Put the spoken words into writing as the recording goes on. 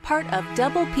part of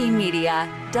Double P Media,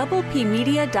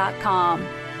 doublepmedia.com.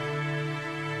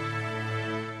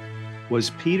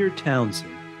 Was Peter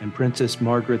Townsend and Princess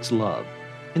Margaret's love,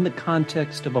 in the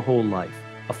context of a whole life,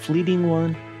 a fleeting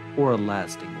one or a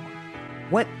lasting one?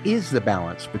 What is the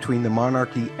balance between the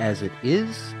monarchy as it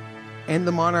is and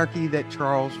the monarchy that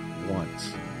Charles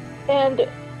wants? And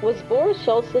was Boris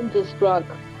Yeltsin just drunk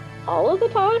all of the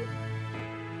time?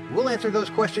 We'll answer those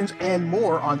questions and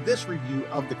more on this review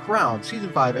of The Crown,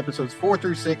 Season 5, Episodes 4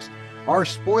 through 6. Our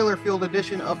spoiler-filled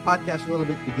edition of Podcast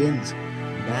Lilibet begins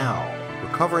now. We're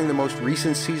covering the most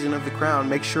recent season of The Crown.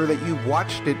 Make sure that you've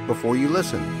watched it before you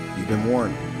listen. You've been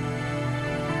warned.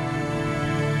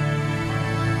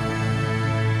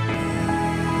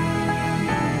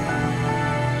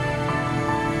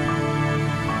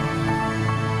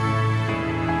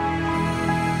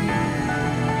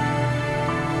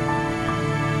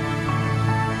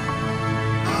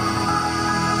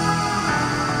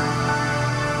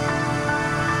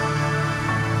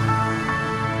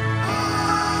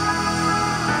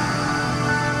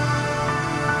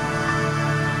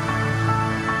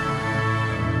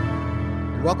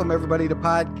 Welcome everybody to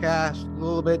Podcast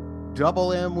Lilibet,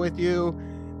 Double M with you.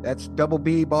 That's Double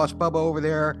B, Boss Bubba over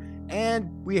there. And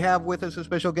we have with us a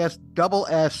special guest, Double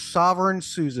S, Sovereign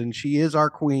Susan. She is our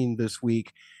queen this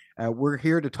week. We're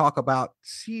here to talk about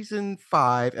Season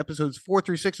 5, Episodes 4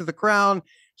 through 6 of The Crown.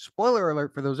 Spoiler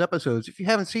alert for those episodes. If you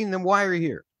haven't seen them, why are you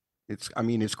here? It's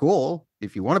cool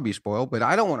if you want to be spoiled, but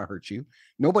I don't want to hurt you.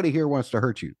 Nobody here wants to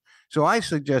hurt you. So I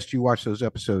suggest you watch those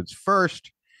episodes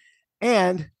first.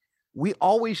 And we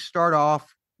always start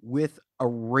off with a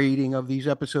rating of these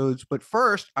episodes. But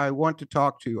first, I want to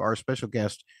talk to our special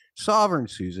guest, Sovereign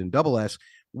Susan, Double S.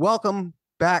 Welcome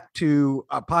back to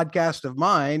a podcast of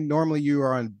mine. Normally you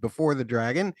are on Before the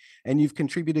Dragon, and you've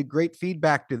contributed great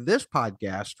feedback to this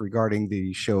podcast regarding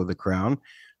the show The Crown.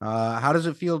 How does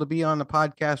it feel to be on the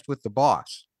podcast with the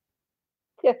boss?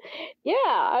 Yeah,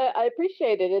 I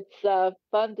appreciate it. It's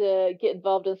fun to get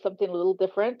involved in something a little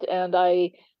different, and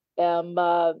I am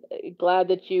glad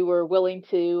that you were willing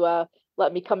to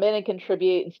let me come in and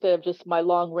contribute instead of just my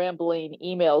long rambling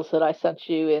emails that I sent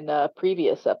you in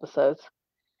previous episodes.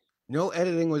 No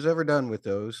editing was ever done with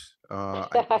those. I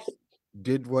just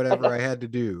did whatever I had to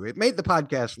do. It made the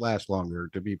podcast last longer,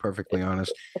 to be perfectly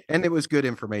honest. And it was good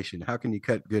information. How can you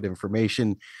cut good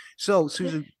information? So,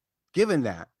 Susan, given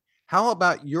that, how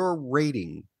about your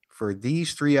rating for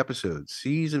these 3 episodes,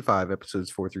 Season 5,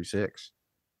 Episodes 4 through 6?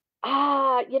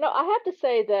 I have to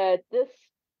say that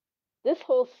this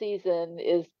whole season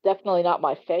is definitely not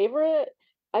my favorite.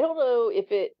 I don't know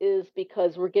if it is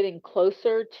because we're getting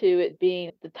closer to it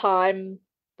being the time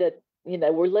that,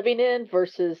 we're living in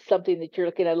versus something that you're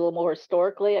looking at a little more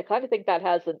historically. I kind of think that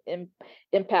has an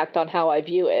impact on how I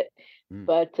view it.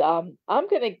 But I'm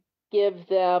going to give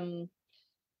them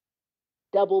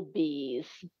double Bs.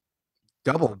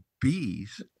 Double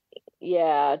Bs?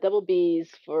 Yeah, double Bs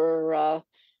for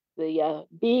the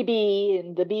BB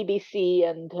and the BBC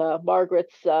and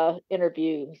Margaret's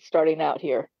interview starting out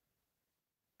here.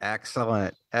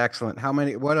 Excellent. How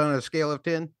many? What on a scale of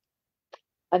 10?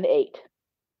 An 8.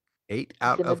 8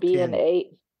 out of 10. It's going to be an 8.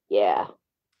 Yeah.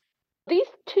 These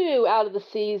 2 out of the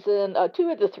season, 2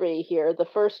 of the 3 here, the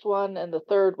first one and the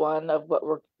third one of what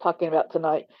we're talking about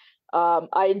tonight,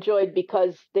 I enjoyed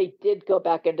because they did go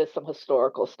back into some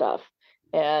historical stuff.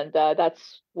 And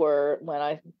that's when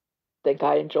I think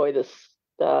I enjoy the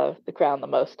Crown the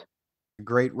most.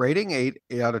 Great rating. 8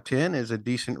 out of 10 is a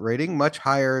decent rating, much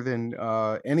higher than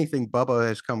anything Bubba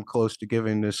has come close to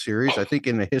giving this series, I think,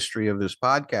 in the history of this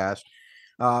podcast.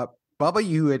 Bubba,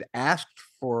 you had asked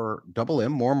for Double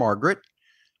M, more Margaret,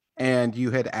 and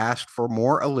you had asked for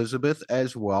more Elizabeth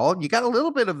as well. You got a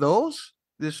little bit of those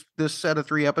this set of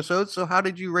 3 episodes. So how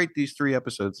did you rate these 3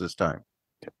 episodes this time?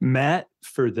 Matt,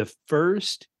 for the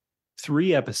first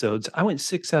 3 episodes, I went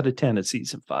 6 out of 10 at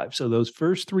Season 5. So those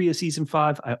first 3 of Season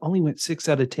 5, I only went 6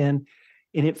 out of 10,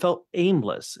 and it felt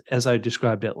aimless as I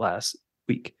described it last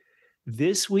week.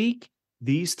 This week,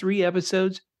 these 3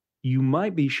 episodes, you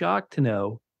might be shocked to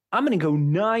know, I'm going to go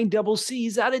 9 double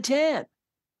C's out of 10.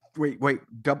 Wait,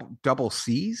 double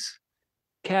C's?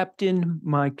 Captain,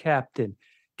 my captain.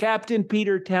 Captain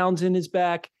Peter Townsend is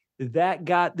back. That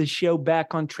got the show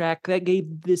back on track. That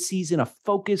gave this season a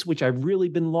focus, which I've really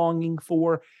been longing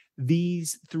for.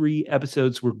 These 3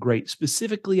 episodes were great,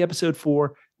 specifically episode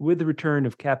 4 with the return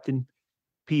of Captain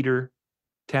Peter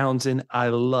Townsend. I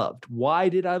loved. Why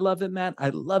did I love it, Matt? I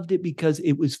loved it because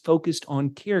it was focused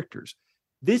on characters.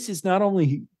 This is not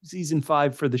only Season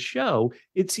 5 for the show,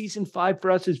 it's Season 5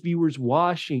 for us as viewers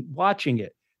watching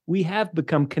it. We have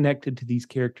become connected to these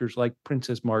characters like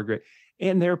Princess Margaret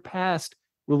and their past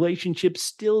relationships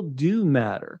still do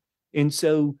matter. And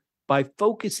so by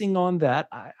focusing on that,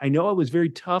 I know I was very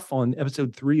tough on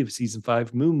episode 3 of season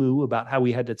 5, Moo Moo, about how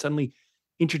we had to suddenly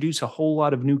introduce a whole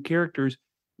lot of new characters,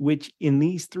 which in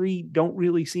these 3 don't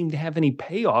really seem to have any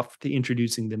payoff to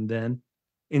introducing them then.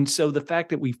 And so the fact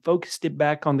that we focused it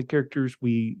back on the characters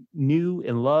we knew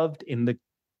and loved and the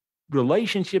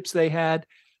relationships they had,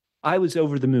 I was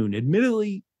over the moon.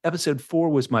 Admittedly, episode 4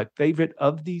 was my favorite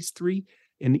of these 3,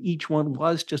 and each one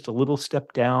was just a little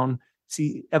step down.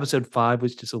 See, episode 5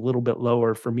 was just a little bit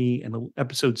lower for me, and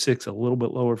episode 6 a little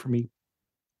bit lower for me.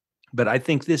 But I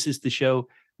think this is the show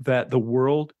that the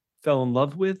world fell in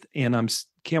love with, and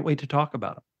can't wait to talk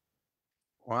about it.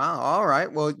 Wow. All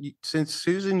right. Well, since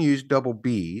Susan used double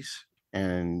B's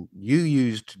and you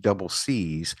used double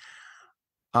C's,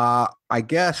 I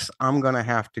guess I'm going to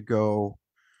have to go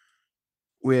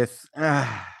with,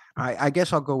 I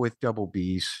guess I'll go with double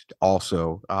B's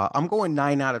also. I'm going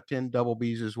 9 out of 10 double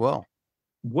B's as well.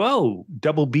 Whoa,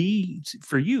 double B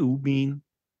for you mean?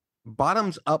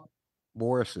 Bottoms up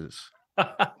Boris's.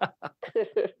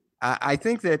 I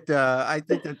think that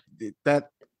that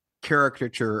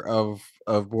caricature of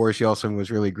Boris Yeltsin was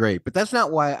really great, but that's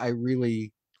not why I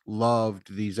really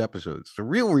loved these episodes. The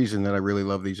real reason that I really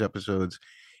love these episodes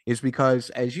is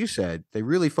because, as you said, they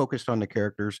really focused on the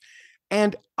characters,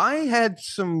 and I had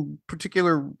some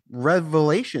particular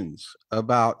revelations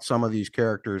about some of these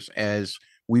characters as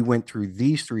we went through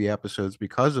these 3 episodes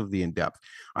because of the in-depth.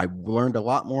 I learned a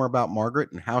lot more about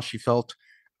Margaret and how she felt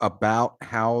about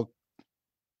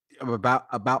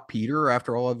Peter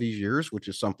after all of these years, which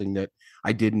is something that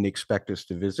I didn't expect us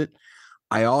to visit.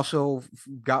 I also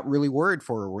got really worried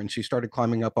for her when she started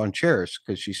climbing up on chairs,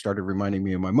 because she started reminding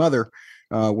me of my mother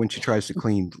when she tries to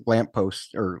clean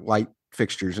lampposts or light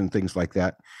fixtures and things like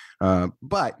that.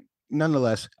 But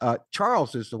nonetheless,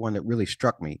 Charles is the one that really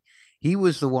struck me. He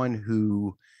was the one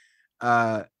who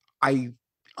I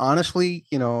honestly,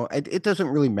 it doesn't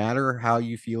really matter how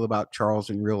you feel about Charles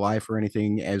in real life or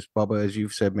anything. As Bubba, as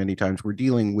you've said many times, we're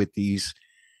dealing with these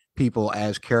people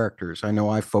as characters. I know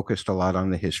I've focused a lot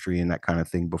on the history and that kind of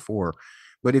thing before,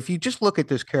 but if you just look at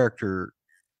this character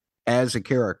as a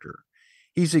character,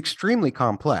 he's extremely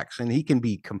complex and he can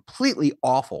be completely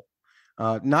awful.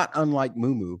 Not unlike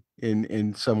Moo Moo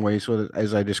in some ways, so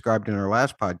as I described in our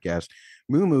last podcast,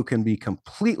 Moo Moo can be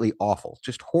completely awful,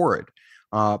 just horrid.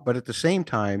 But at the same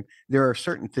time, there are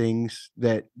certain things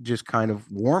that just kind of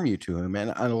warm you to him.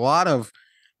 And a lot of,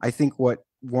 I think what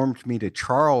warmed me to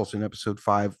Charles in episode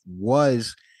 5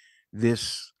 was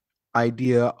this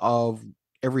idea of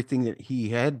everything that he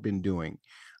had been doing.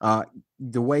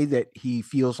 The way that he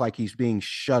feels like he's being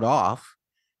shut off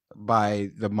by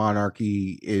the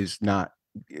monarchy is not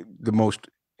the most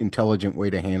intelligent way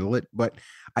to handle it. But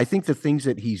I think the things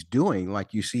that he's doing,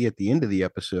 like you see at the end of the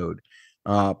episode,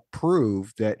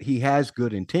 prove that he has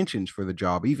good intentions for the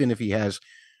job, even if he has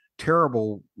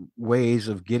terrible ways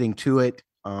of getting to it.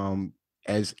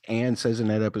 As Anne says in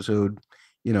that episode,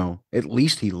 at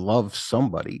least he loves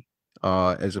somebody,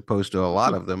 as opposed to a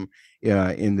lot of them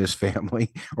in this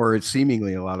family, or it's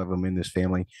seemingly a lot of them in this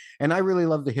family. And I really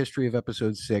love the history of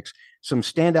episode 6. Some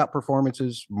standout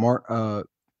performances.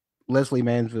 Leslie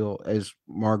Manville as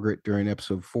Margaret during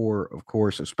episode 4, of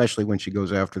course, especially when she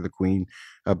goes after the Queen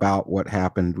about what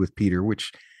happened with Peter,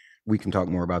 which we can talk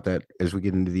more about that as we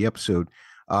get into the episode.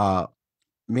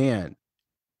 Man,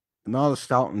 Nala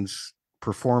Stoughton's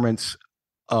performance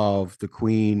of the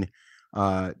Queen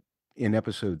in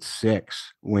episode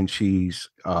 6, when she's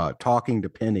talking to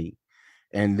Penny,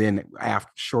 and then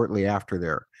shortly after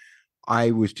there,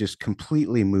 I was just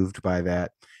completely moved by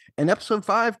that. And episode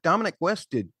 5, Dominic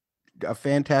West did a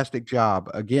fantastic job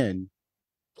again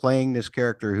playing this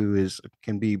character who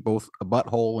can be both a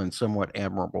butthole and somewhat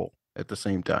admirable at the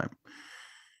same time.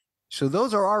 So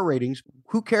those are our ratings.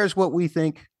 Who cares what we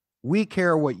think? We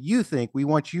care what you think. We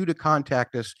want you to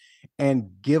contact us and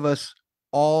give us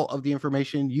all of the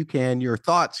information you can, your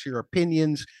thoughts, your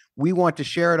opinions. We want to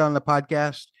share it on the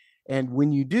podcast. And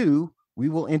when you do, we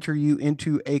will enter you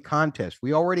into a contest.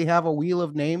 We already have a wheel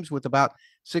of names with about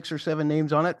 6 or 7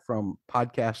 names on it from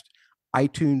podcast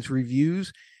iTunes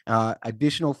reviews,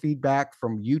 additional feedback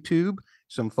from YouTube.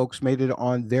 Some folks made it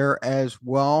on there as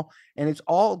well. And it's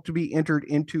all to be entered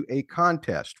into a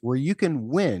contest where you can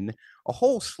win a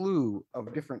whole slew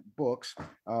of different books.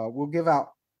 We'll give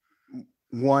out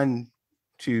one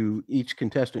to each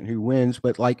contestant who wins,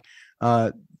 but like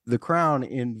The Crown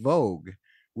in Vogue,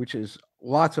 which is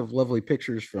lots of lovely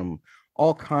pictures from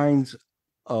all kinds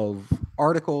of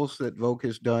articles that Vogue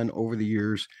has done over the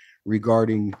years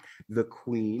regarding the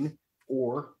Queen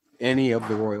or any of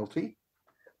the royalty.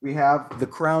 We have The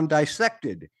Crown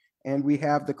Dissected, and we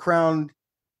have The Crown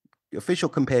Official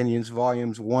Companions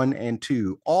Volumes 1 and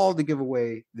 2, all to give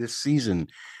away this season.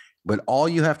 But all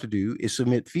you have to do is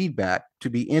submit feedback to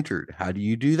be entered. How do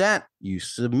you do that? You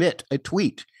submit a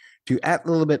tweet to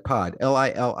 @LilibetPod,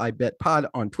 LILIBetPod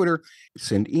on Twitter.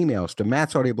 Send emails to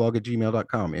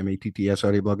mattsaudioblog@gmail.com,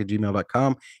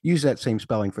 mattsaudioblog@gmail.com. Use that same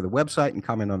spelling for the website and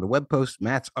comment on the web post,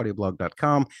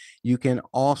 mattsaudioblog.com. You can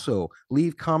also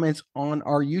leave comments on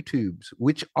our YouTubes,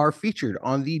 which are featured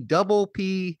on the Double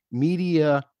P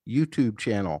Media YouTube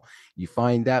channel. You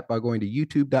find that by going to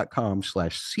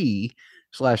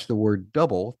youtube.com/the word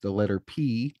double, the letter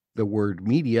P, the word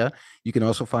media. You can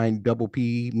also find Double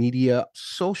P Media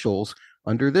socials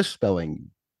under this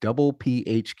spelling, double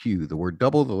PHQ, the word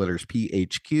double, the letters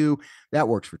PHQ. That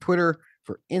works for Twitter,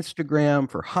 for Instagram,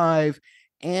 for Hive,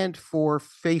 and for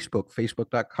Facebook,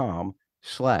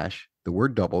 facebook.com/the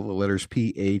word double, the letters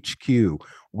PHQ.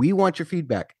 We want your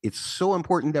feedback. It's so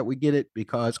important that we get it,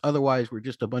 because otherwise we're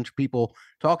just a bunch of people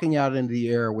talking out into the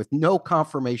air with no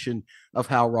confirmation of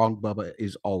how wrong Bubba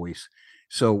is always.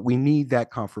 So we need that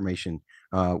confirmation.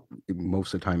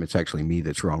 Most of the time, it's actually me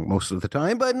that's wrong most of the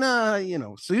time. But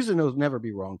Susan will never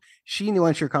be wrong. She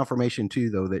wants your confirmation too,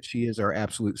 though, that she is our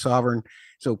absolute sovereign.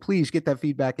 So please get that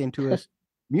feedback into us.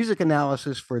 Music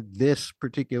analysis for this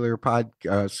particular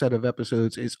set of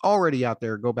episodes is already out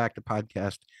there. Go back to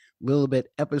podcast Lilibet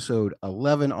episode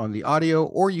 11 on the audio,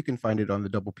 or you can find it on the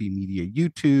Double P Media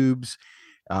YouTubes.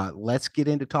 Let's get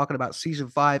into talking about season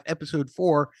 5, episode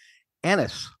 4,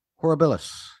 Annus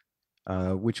Horribilis,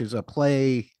 which is a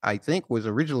play, I think was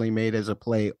originally made as a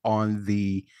play on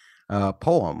the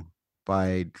poem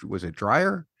by, was it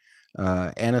Dreyer?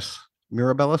 Annus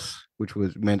Mirabilis, which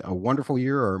meant a wonderful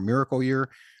year or a miracle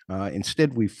year.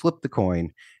 Instead, we flipped the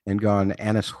coin and gone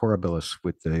Annus Horribilis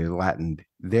with the Latin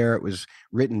there. It was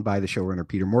written by the showrunner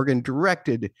Peter Morgan,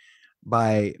 directed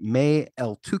by May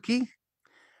El-Tuki,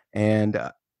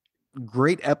 and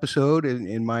great episode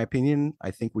in my opinion.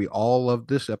 I think we all loved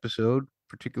this episode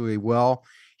particularly well.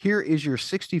 Here is your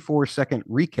 64-second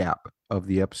recap of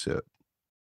the episode.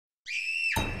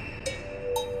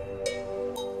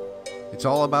 It's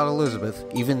all about Elizabeth,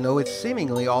 even though it's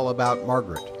seemingly all about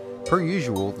Margaret. Per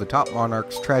usual, the top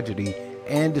monarch's tragedy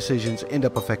and decisions end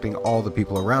up affecting all the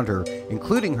people around her,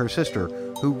 including her sister,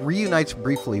 who reunites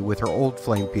briefly with her old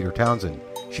flame Peter Townsend.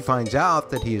 She finds out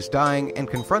that he is dying and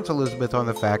confronts Elizabeth on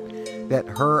the fact that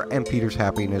her and Peter's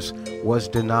happiness was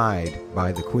denied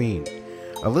by the Queen.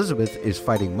 Elizabeth is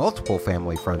fighting multiple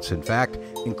family fronts, in fact,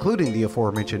 including the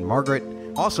aforementioned Margaret,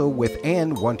 also with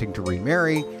Anne wanting to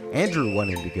remarry, Andrew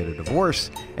wanting to get a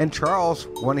divorce, and Charles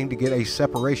wanting to get a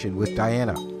separation with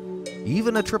Diana.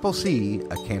 Even a Triple C,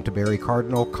 a Canterbury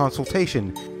Cardinal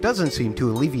consultation, doesn't seem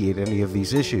to alleviate any of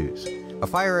these issues. A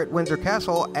fire at Windsor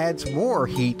Castle adds more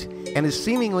heat and is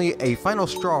seemingly a final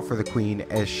straw for the Queen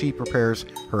as she prepares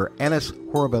her Annus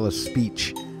Horribilis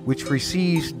speech, which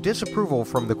receives disapproval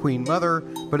from the Queen Mother,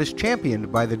 but is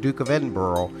championed by the Duke of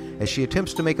Edinburgh as she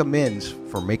attempts to make amends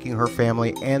for making her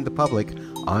family and the public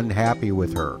unhappy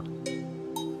with her.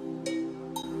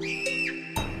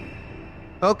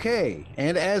 Okay,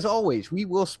 and as always, we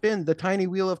will spin the tiny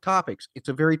wheel of topics. It's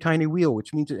a very tiny wheel,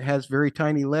 which means it has very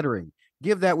tiny lettering.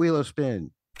 Give that wheel a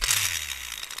spin.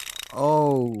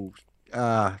 Oh,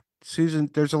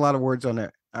 Susan, there's a lot of words on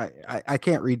that. I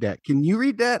can't read that. Can you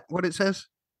read that, what it says?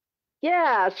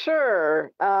 Yeah,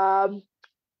 sure.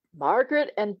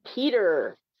 Margaret and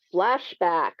Peter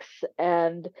flashbacks,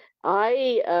 and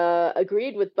I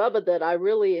agreed with Bubba that I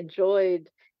really enjoyed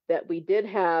that we did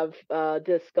have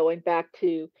this going back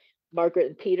to Margaret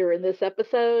and Peter in this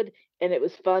episode, and it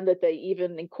was fun that they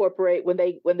even incorporate when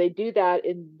they do that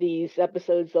in these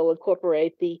episodes, they'll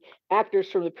incorporate the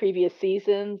actors from the previous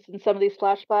seasons in some of these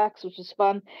flashbacks, which is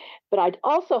fun. But I'd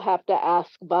also have to ask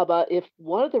Bubba if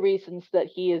one of the reasons that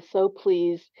he is so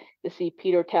pleased to see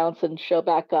Peter Townsend show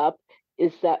back up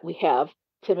is that we have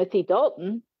Timothy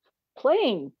Dalton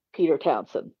playing Peter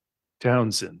Townsend.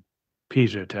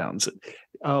 Peter Townsend.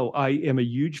 Oh, I am a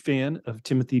huge fan of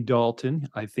Timothy Dalton.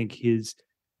 I think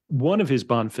one of his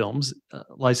Bond films,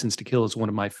 License to Kill, is one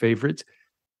of my favorites.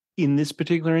 In this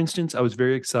particular instance, I was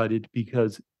very excited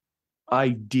because I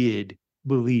did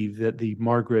believe that the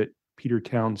Margaret-Peter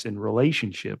Townsend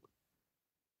relationship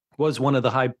was one of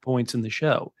the high points in the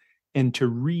show. And to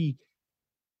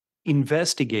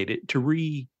re-investigate it, to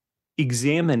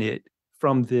re-examine it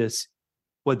from this,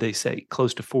 what they say,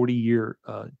 close to 40-year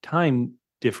time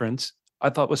difference, I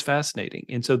thought was fascinating.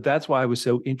 And so that's why I was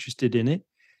so interested in it.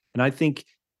 And I think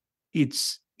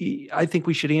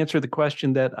we should answer the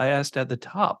question that I asked at the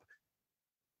top.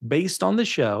 based on the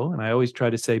show, and I always try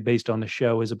to say based on the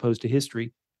show as opposed to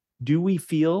history, do we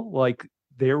feel like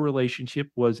their relationship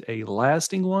was a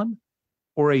lasting one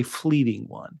or a fleeting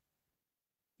one?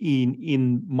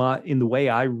 In the way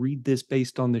I read this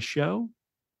based on the show,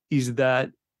 is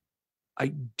that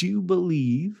I do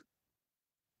believe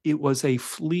it was a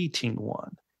fleeting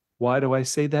one. Why do I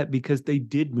say that? Because they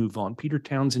did move on. Peter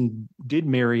Townsend did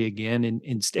marry again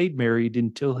and stayed married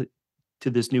until to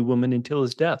this new woman until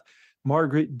his death.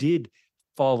 Margaret did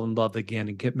fall in love again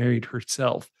and get married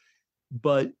herself.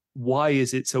 But why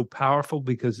is it so powerful?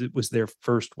 Because it was their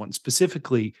first one,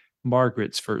 specifically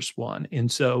Margaret's first one.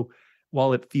 And so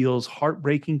while it feels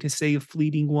heartbreaking to say a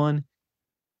fleeting one,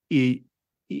 it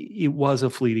was a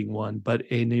fleeting one, but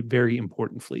a very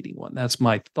important fleeting one. That's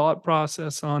my thought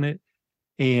process on it.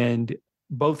 And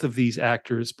both of these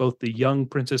actors, both the young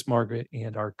Princess Margaret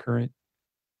and our current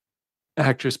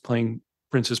actress playing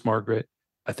Princess Margaret,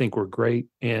 I think were great.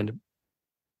 And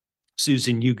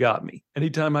Susan, you got me.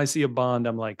 Anytime I see a Bond,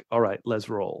 I'm like, all right, let's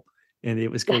roll. And it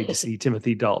was great to see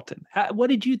Timothy Dalton. What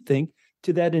did you think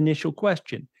to that initial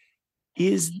question?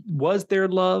 Was their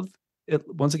love,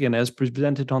 once again, as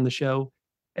presented on the show,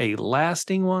 a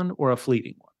lasting one or a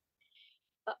fleeting one?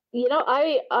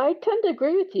 I tend to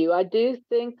agree with you. I do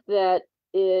think that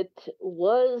it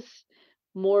was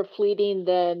more fleeting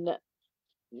than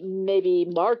maybe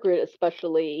Margaret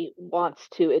especially wants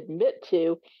to admit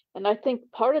to. And I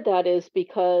think part of that is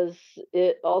because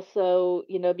it also,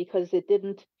 because it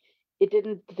didn't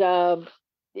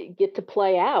get to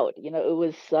play out. It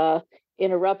was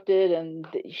interrupted, and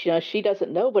she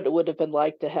doesn't know what it would have been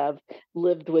like to have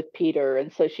lived with Peter,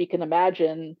 and so she can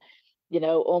imagine,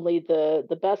 only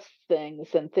the best things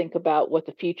and think about what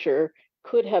the future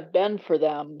could have been for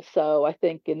them. So I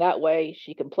think in that way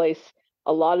she can place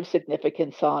a lot of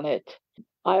significance on it.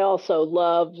 I also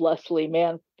love Leslie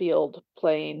Manfield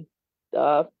playing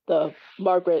the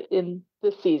Margaret in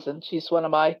this season. She's one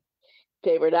of my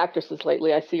favorite actresses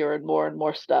lately. I see her in more and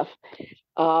more stuff.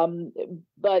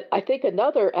 But I think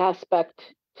another aspect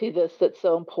to this that's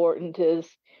so important is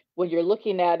when you're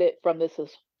looking at it from this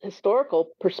historical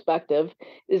perspective,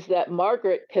 is that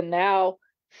Margaret can now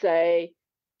say,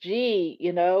 gee,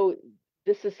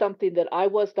 this is something that I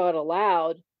was not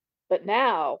allowed, but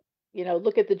now,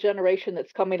 look at the generation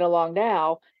that's coming along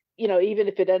now. Even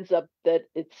if it ends up that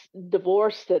it's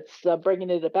divorce that's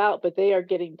bringing it about, but they are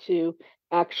getting to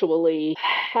actually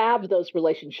have those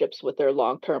relationships with their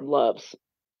long-term loves,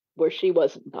 where she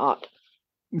was not.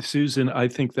 Susan, I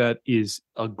think that is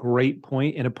a great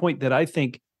point, and a point that I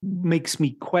think makes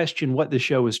me question what the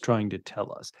show is trying to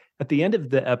tell us. At the end of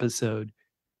the episode,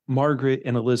 Margaret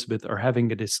and Elizabeth are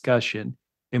having a discussion,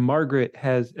 and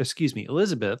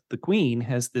Elizabeth, the queen,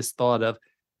 has this thought of,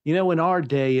 in our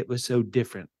day, it was so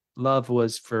different. Love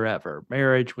was forever.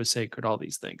 Marriage was sacred, all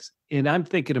these things. And I'm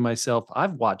thinking to myself,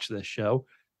 I've watched this show.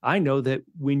 I know that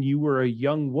when you were a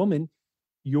young woman,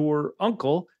 your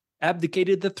uncle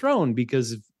abdicated the throne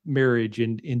because of marriage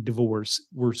and divorce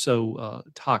were so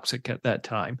toxic at that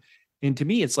time. And to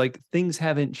me, it's like things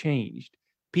haven't changed.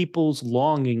 People's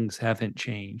longings haven't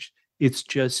changed. It's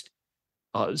just,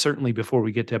 certainly before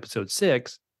we get to episode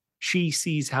 6, she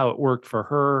sees how it worked for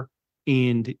her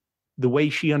and the way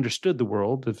she understood the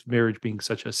world of marriage being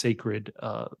such a sacred,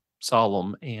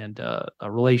 solemn, and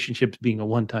relationships being a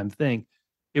one-time thing.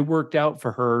 It worked out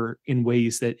for her in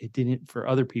ways that it didn't for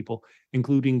other people,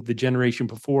 including the generation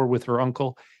before with her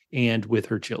uncle and with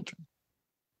her children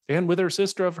and with her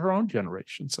sister of her own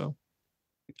generation. So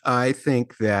I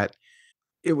think that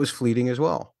it was fleeting as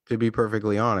well, to be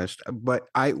perfectly honest. But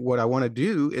what I want to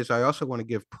do is I also want to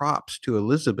give props to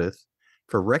Elizabeth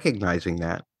for recognizing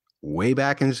that way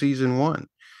back in season 1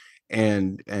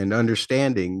 and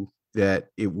understanding that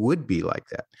it would be like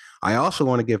that. I also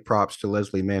want to give props to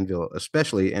Leslie Manville,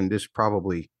 especially, and this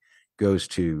probably goes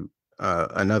to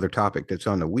another topic that's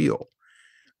on the wheel,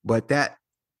 but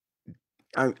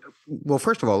well,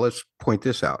 first of all, let's point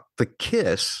this out. The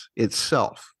kiss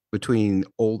itself between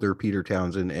older Peter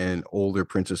Townsend and older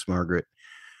Princess Margaret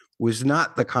was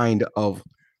not the kind of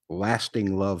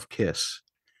lasting love kiss.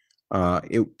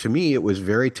 To me, it was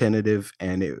very tentative,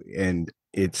 and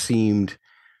it seemed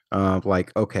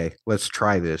like, okay, let's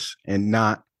try this, and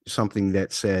not something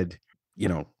that said,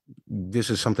 this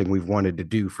is something we've wanted to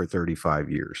do for 35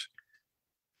 years.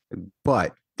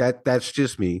 But that's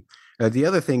just me. The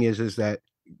other thing is that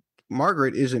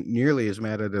Margaret isn't nearly as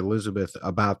mad at Elizabeth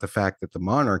about the fact that the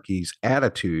monarchy's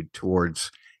attitude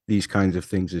towards these kinds of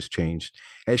things has changed,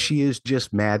 as she is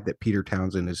just mad that Peter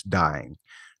Townsend is dying.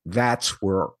 That's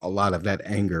where a lot of that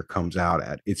anger comes out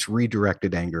at. It's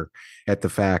redirected anger at the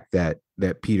fact that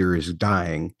Peter is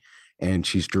dying, and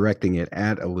she's directing it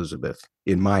at Elizabeth.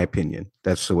 In my opinion,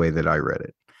 that's the way that I read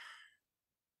it.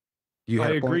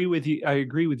 I agree with you. I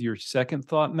agree with your second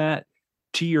thought, Matt.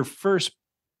 To your first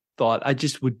thought, I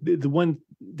just would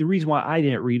the reason why I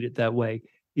didn't read it that way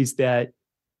is that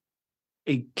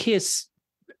a kiss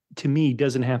to me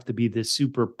doesn't have to be this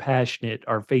super passionate,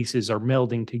 our faces are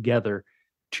melding together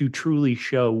to truly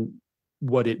show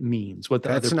what it means. What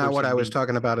that's not what I was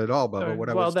talking about at all, Bubba. What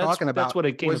I was talking about what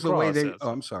it came was the way across they. as. Oh,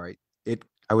 I'm sorry.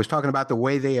 I was talking about the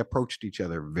way they approached each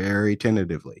other very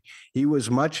tentatively.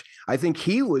 I think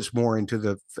he was more into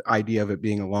the idea of it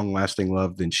being a long-lasting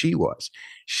love than she was.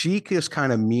 She just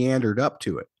kind of meandered up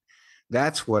to it.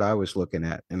 That's what I was looking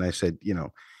at, and I said,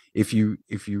 if you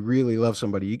really love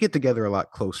somebody, you get together a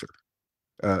lot closer.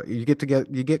 You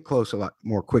get close a lot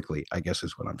more quickly, I guess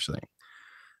is what I'm saying.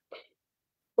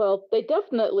 Well, they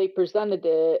definitely presented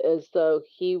it as though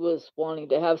he was wanting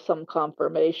to have some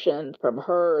confirmation from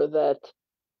her that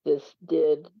this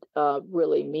did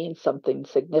really mean something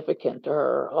significant to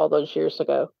her all those years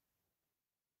ago.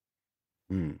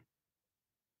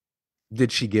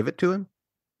 Did she give it to him?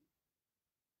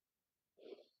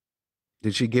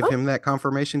 Did she give him that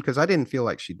confirmation? Because I didn't feel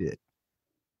like she did.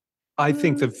 I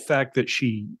think the fact that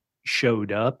she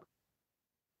showed up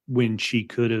when she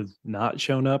could have not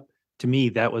shown up, to me,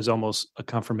 that was almost a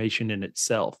confirmation in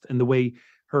itself. And the way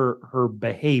her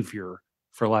behavior,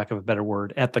 for lack of a better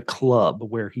word, at the club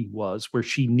where he was, where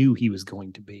she knew he was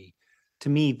going to be, to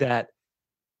me, that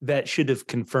should have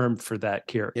confirmed for that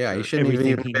character. Yeah, he shouldn't have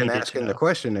even been asking the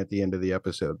question at the end of the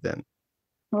episode then.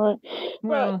 Right.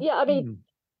 Well, yeah, I mean,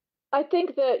 I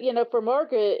think that, for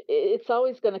Margaret, it's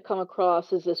always going to come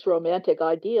across as this romantic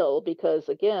ideal because,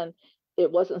 again,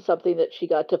 it wasn't something that she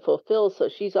got to fulfill. So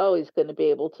she's always going to be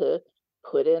able to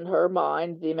put in her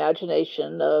mind the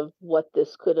imagination of what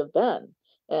this could have been.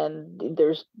 And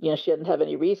she didn't have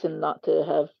any reason not to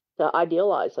have to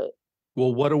idealize it.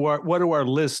 Well, what do our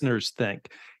listeners think?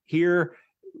 Here,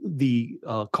 the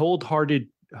cold-hearted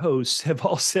hosts have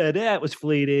all said, it was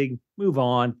fleeting, move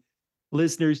on.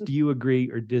 Listeners, do you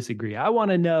agree or disagree? I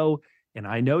want to know, and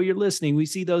I know you're listening. We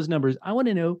see those numbers. I want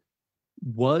to know,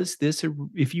 was this,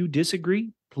 if you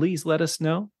disagree, please let us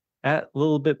know at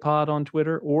LilibetPod on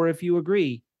Twitter, or if you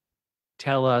agree,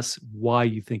 tell us why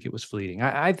you think it was fleeting.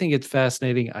 I think it's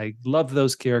fascinating. I love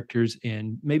those characters,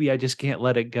 and maybe I just can't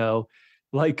let it go.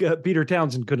 Like Peter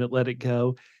Townsend couldn't let it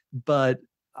go, but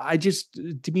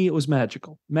to me, it was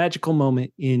magical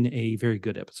moment in a very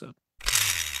good episode.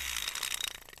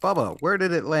 Bubba, where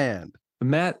did it land?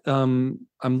 Matt, I'm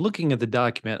looking at the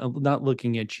document. I'm not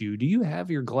looking at you. Do you have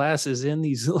your glasses in?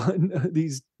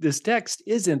 This text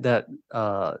isn't that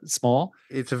small.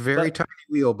 It's a very tiny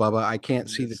wheel, Bubba. I can't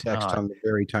see the text on the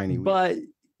very tiny wheel. But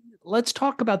let's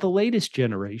talk about the latest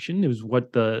generation. Is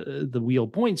what the wheel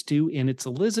points to, and it's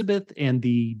Elizabeth and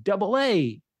the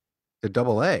AA. The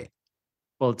AA.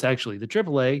 Well, it's actually the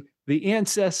AAA. The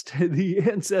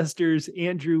ancestors,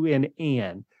 Andrew and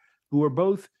Anne, who are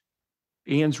both.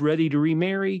 Anne's ready to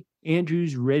remarry.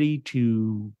 Andrew's ready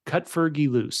to cut Fergie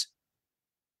loose.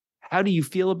 How do you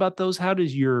feel about those? How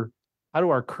do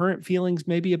our current feelings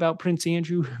maybe about Prince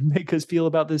Andrew make us feel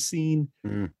about this scene?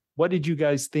 What did you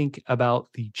guys think about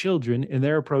the children and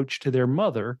their approach to their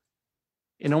mother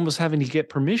and almost having to get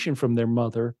permission from their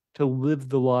mother to live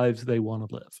the lives they want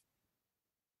to live?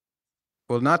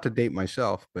 Well, not to date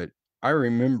myself, but I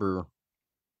remember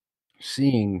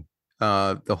seeing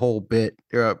the whole bit,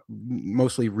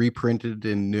 mostly reprinted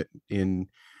in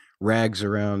rags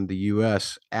around the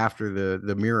U.S. after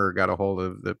the Mirror got a hold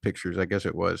of the pictures. I guess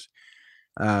it was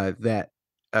of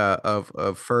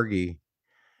Fergie,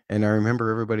 and I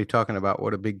remember everybody talking about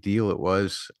what a big deal it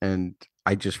was, and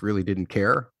I just really didn't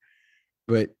care.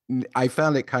 But I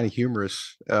found it kind of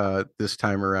humorous this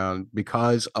time around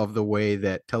because of the way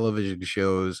that television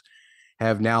shows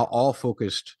have now all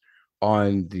focused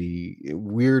on the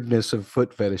weirdness of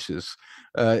foot fetishes,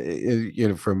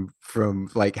 from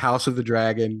like House of the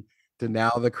Dragon to now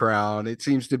The Crown. It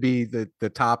seems to be the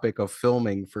topic of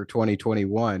filming for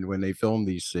 2021 when they film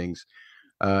these things.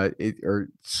 I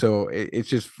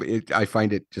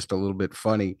find it just a little bit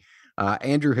funny.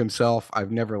 Andrew himself,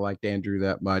 I've never liked Andrew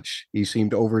that much. He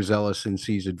seemed overzealous in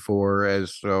season 4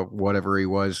 as whatever he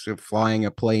was, flying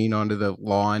a plane onto the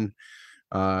lawn.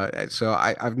 So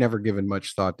I've never given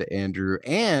much thought to Andrew,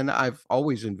 and I've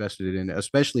always invested in,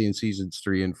 especially in seasons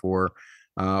 3 and 4,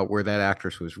 where that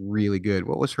actress was really good.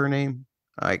 What was her name?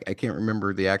 I can't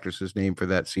remember the actress's name for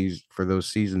that season, for those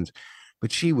seasons,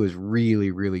 but she was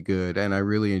really, really good, and I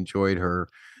really enjoyed her.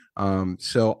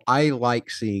 So I like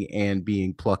seeing Anne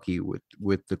being plucky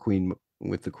with the Queen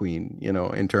with the Queen,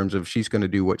 in terms of she's going to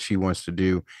do what she wants to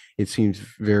do. It seems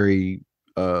very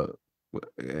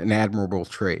an admirable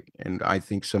trait. And I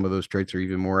think some of those traits are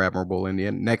even more admirable in the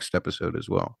next episode as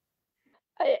well.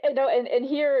 I know, and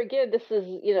here again, this is,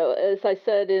 as I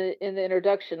said in the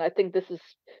introduction, I think this is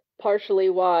partially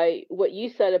why what you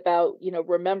said about,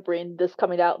 remembering this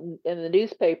coming out in the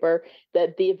newspaper,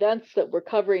 that the events that we're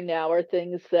covering now are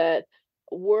things that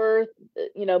were,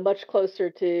 much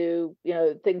closer to,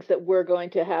 things that we're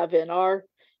going to have in our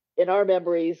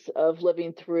memories of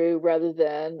living through, rather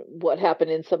than what happened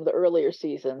in some of the earlier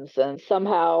seasons. And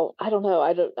somehow, I don't know,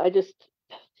 I just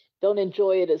don't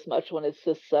enjoy it as much when it's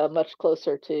just much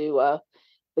closer to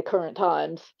the current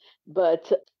times.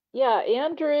 But yeah,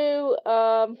 Andrew,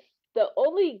 the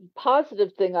only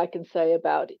positive thing I can say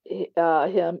about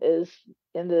him is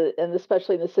and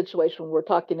especially in the situation we're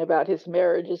talking about his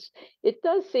marriage, is it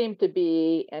does seem to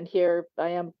be, and here I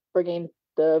am bringing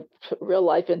the real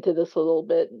life into this a little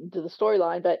bit, into the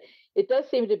storyline, but it does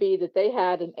seem to be that they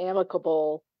had an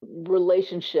amicable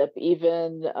relationship,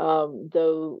 even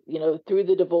though, through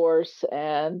the divorce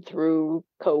and through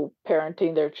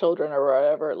co-parenting their children or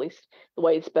whatever, at least the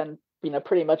way it's been,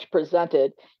 pretty much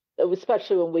presented,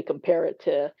 especially when we compare it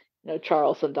to,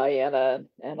 Charles and Diana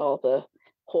and all the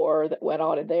horror that went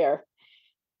on in there.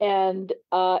 And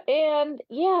yeah,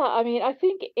 I mean, I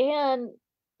think Anne,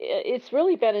 it's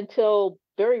really been until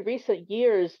very recent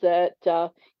years that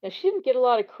she didn't get a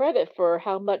lot of credit for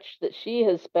how much that she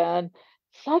has been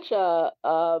such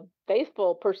a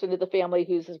faithful person to the family,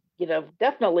 who's,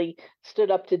 definitely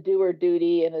stood up to do her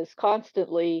duty and is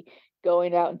constantly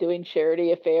going out and doing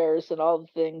charity affairs and all the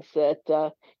things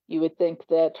that you would think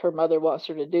that her mother wants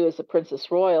her to do as a princess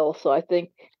royal. So I think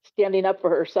standing up for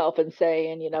herself and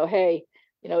saying, hey,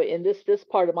 in this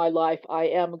part of my life, I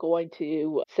am going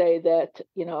to say that,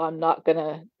 I'm not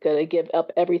gonna give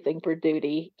up everything for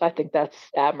duty. I think that's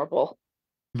admirable.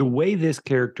 The way this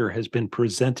character has been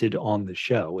presented on the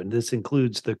show, and this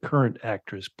includes the current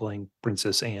actress playing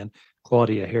Princess Anne,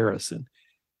 Claudia Harrison,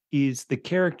 is the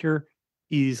character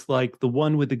is like the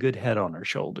one with the good head on her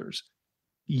shoulders.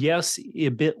 Yes, a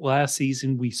bit last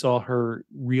season, we saw her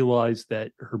realize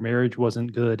that her marriage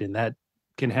wasn't good, and that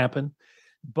can happen.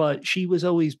 But she was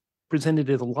always presented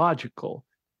as logical,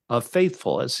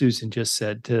 faithful, as Susan just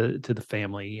said, to the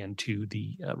family and to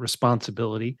the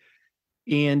responsibility.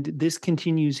 And this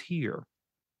continues here.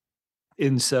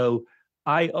 And so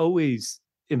I always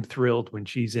am thrilled when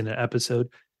she's in an episode.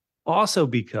 Also,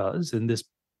 because, and this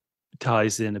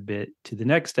ties in a bit to the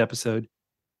next episode,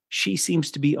 she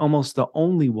seems to be almost the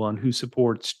only one who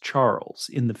supports Charles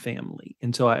in the family.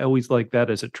 And so I always like that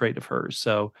as a trait of hers.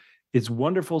 So it's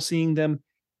wonderful seeing them.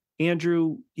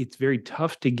 Andrew, it's very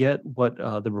tough to get what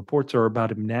the reports are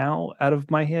about him now out of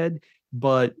my head.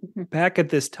 But back at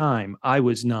this time, I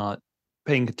was not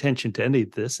paying attention to any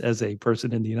of this as a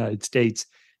person in the United States.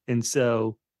 And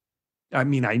so, I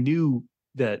mean, I knew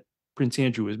that Prince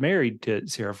Andrew was married to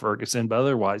Sarah Ferguson, but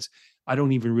otherwise, I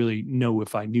don't even really know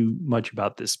if I knew much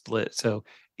about this split. So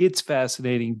it's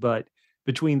fascinating. But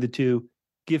between the two,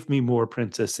 give me more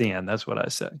Princess Anne. That's what I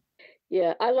say.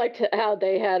 Yeah, I liked how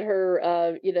they had her,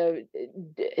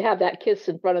 have that kiss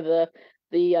in front of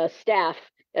the staff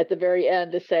at the very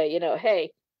end to say,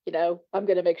 hey, I'm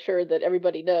going to make sure that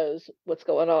everybody knows what's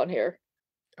going on here.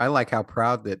 I like how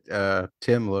proud that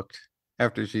Tim looked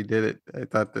after she did it. I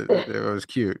thought that it was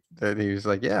cute that he was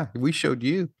like, "Yeah, we showed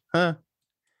you, huh?"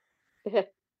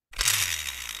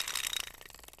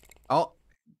 Oh,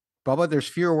 Bubba, there's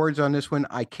fewer words on this one.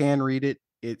 I can read it.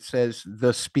 It says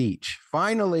the speech.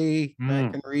 Finally, I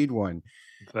can read one.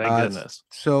 Thank goodness.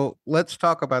 So let's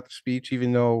talk about the speech,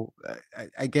 even though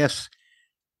I guess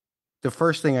the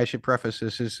first thing I should preface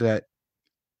this is that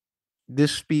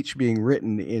this speech being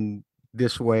written in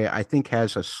this way, I think,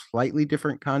 has a slightly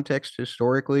different context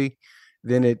historically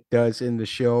than it does in the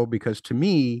show. Because to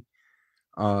me,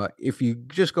 if you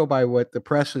just go by what the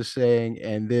press is saying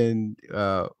and then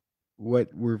what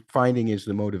we're finding is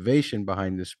the motivation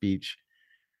behind the speech,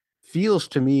 feels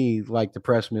to me like the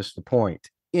press missed the point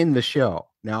in the show.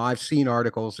 Now, I've seen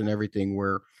articles and everything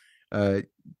where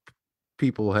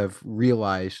people have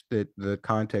realized that the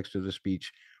context of the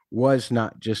speech was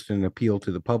not just an appeal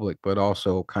to the public, but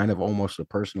also kind of almost a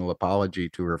personal apology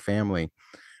to her family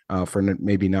for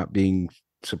maybe not being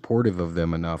supportive of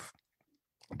them enough.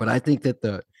 But I think that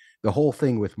the whole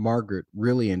thing with Margaret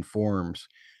really informs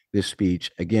this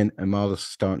speech. Again, Imelda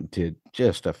Staunton did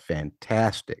just a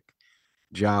fantastic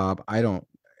job.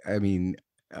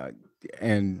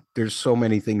 And there's so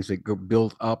many things that go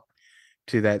build up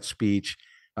to that speech.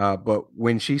 But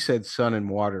when she said sun and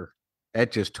water,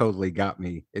 that just totally got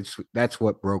me. That's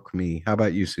what broke me. How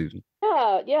about you, Susan?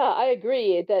 Yeah, I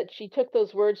agree that she took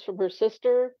those words from her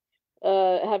sister,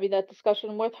 having that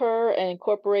discussion with her and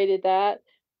incorporated that.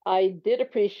 I did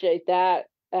appreciate that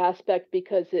aspect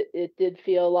because it did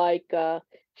feel like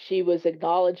she was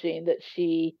acknowledging that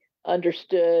she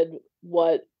understood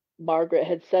what Margaret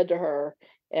had said to her,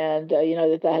 and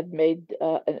that had made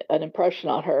an impression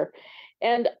on her.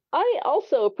 And I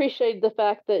also appreciated the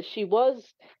fact that she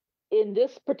was, in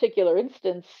this particular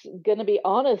instance, going to be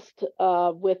honest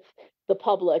with the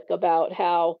public about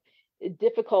how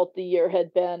difficult the year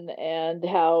had been and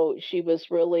how she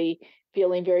was really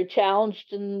feeling very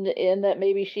challenged, in that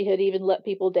maybe she had even let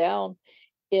people down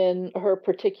in her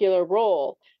particular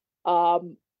role.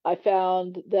 I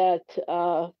found that,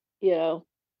 you know,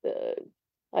 uh,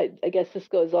 I guess this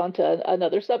goes on to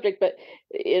another subject, but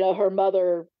her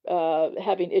mother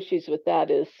having issues with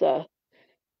that is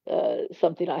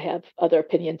something I have other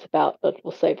opinions about, but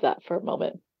we'll save that for a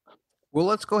moment. Well,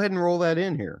 let's go ahead and roll that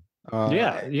in here.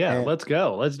 Yeah, And let's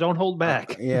go. Let's don't hold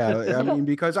back. yeah, I mean,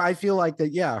 because I feel like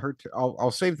that. Yeah,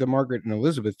 I'll save the Margaret and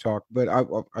Elizabeth talk, but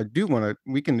I do want to.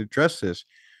 We can address this.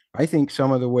 I think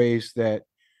some of the ways that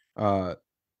uh,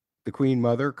 the Queen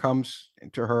Mother comes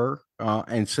to her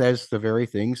and says the very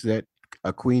things that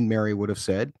a Queen Mary would have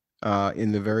said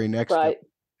in the very next Right.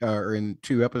 or in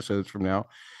 2 episodes from now,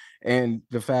 and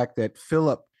the fact that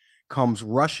Philip comes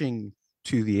rushing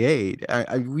to the aid.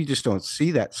 We just don't see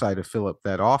that side of Philip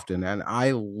that often, and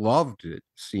I loved it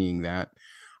seeing that.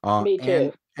 Me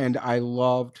too. And I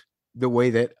loved the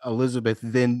way that Elizabeth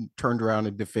then turned around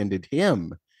and defended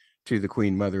him to the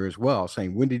Queen Mother as well,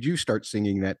 saying, "When did you start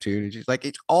singing that tune?" And she's like,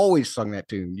 "It's always sung that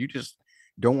tune. You just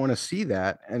don't want to see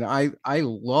that." And I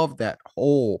love that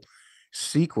whole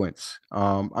sequence.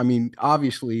 I mean,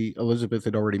 obviously Elizabeth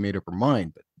had already made up her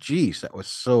mind, but geez, that was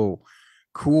so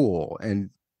cool.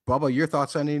 And Bubba, your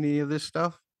thoughts on any of this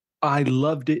stuff? I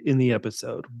loved it in the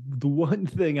episode. The one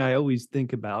thing I always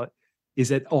think about is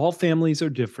that all families are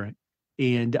different.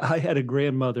 And I had a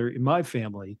grandmother in my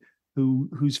family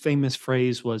whose famous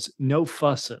phrase was no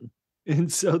fussing.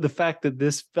 And so the fact that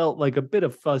this felt like a bit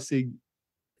of fussing,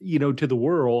 to the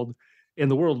world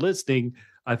and the world listening,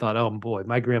 I thought, oh boy,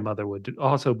 my grandmother would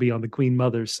also be on the Queen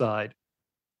Mother's side.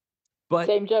 But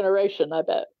Same generation, I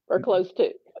bet, or close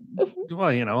to.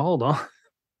 well, hold on.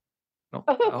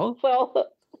 Oh, Well,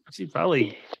 she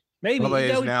probably maybe Bubba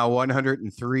is now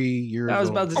 103 years I was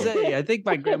old. about to say, I think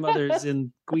my grandmother's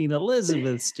in Queen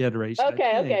Elizabeth's generation.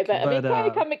 okay, but I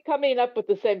mean, kind of coming up with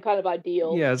the same kind of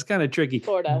ideals. Yeah, it's kind of tricky.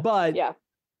 Sort of. But yeah.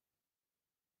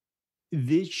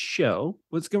 This show,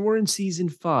 we're in season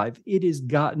 5. It has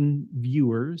gotten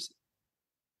viewers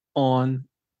on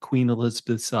Queen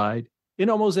Elizabeth's side in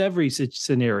almost every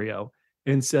scenario.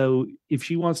 And so if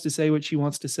she wants to say what she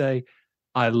wants to say,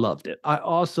 I loved it. I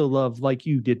also love, like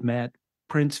you did, Matt,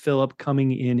 Prince Philip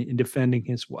coming in and defending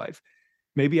his wife.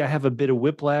 Maybe I have a bit of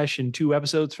whiplash in 2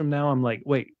 episodes from now. I'm like,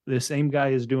 wait, the same guy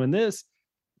is doing this.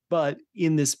 But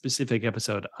in this specific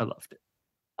episode, I loved it.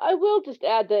 I will just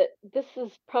add that this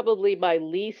is probably my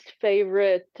least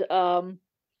favorite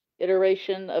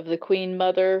iteration of the Queen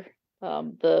Mother,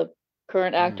 the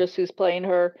current actress who's playing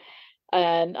her.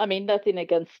 And I mean, nothing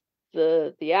against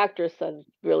the actress.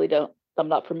 I'm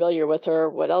not familiar with her,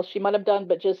 what else she might have done,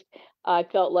 but just I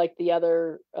felt like the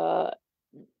other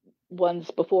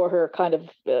ones before her kind of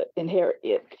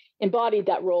embodied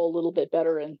that role a little bit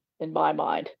better in my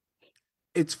mind.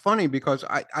 It's funny because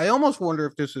I almost wonder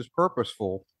if this is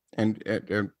purposeful, and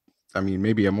I mean,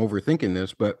 maybe I'm overthinking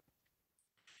this, but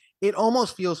it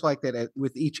almost feels like that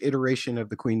with each iteration of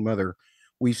the Queen Mother,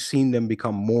 we've seen them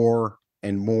become more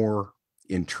and more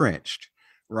entrenched,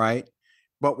 right?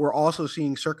 But we're also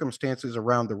seeing circumstances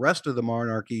around the rest of the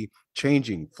monarchy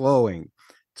changing, flowing.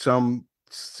 Some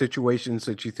situations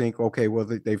that you think, okay, well,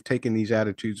 they've taken these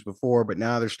attitudes before, but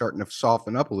now they're starting to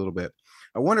soften up a little bit.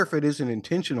 I wonder if it isn't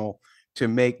intentional to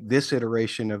make this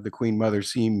iteration of the Queen Mother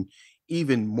seem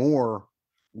even more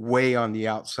way on the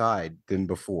outside than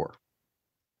before.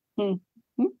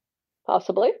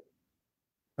 Possibly.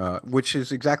 Which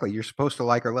is exactly, you're supposed to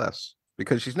like her less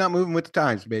because she's not moving with the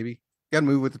times, baby. You gotta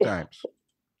move with the times.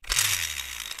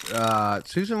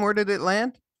 Susan, where did it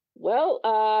land? Well,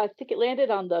 I think it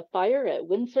landed on the fire at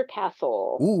Windsor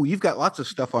Castle. Ooh, you've got lots of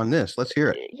stuff on this. Let's hear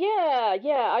it.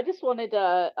 Yeah. I just wanted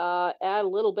to add a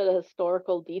little bit of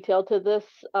historical detail to this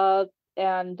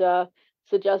and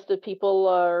suggest if people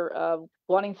are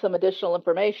wanting some additional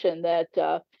information that,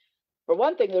 for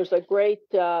one thing, there's a great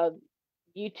YouTube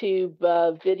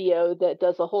video that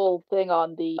does a whole thing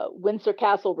on the Windsor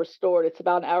Castle restored. It's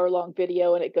about an hour-long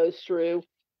video, and it goes through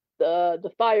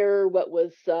the fire, what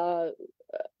was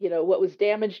what was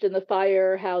damaged in the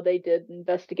fire, how they did an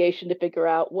investigation to figure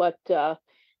out what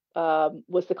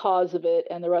was the cause of it,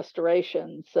 and the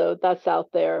restoration. So that's out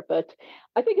there. But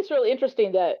I think it's really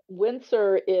interesting that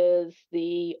Windsor is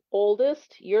the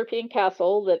oldest European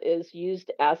castle that is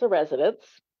used as a residence.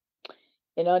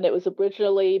 And it was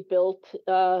originally built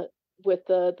with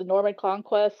the Norman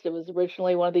conquest. It was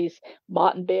originally one of these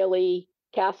Motte and Bailey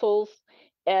castles,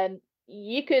 and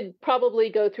you could probably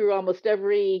go through almost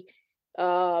every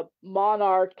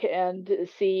monarch and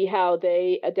see how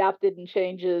they adapted and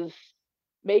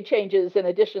made changes and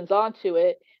additions onto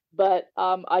it. But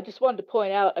I just wanted to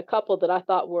point out a couple that I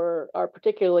thought are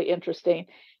particularly interesting,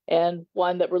 and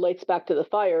one that relates back to the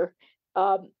fire.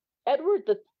 Edward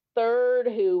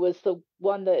III, who was the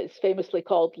one that is famously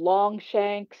called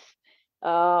Longshanks,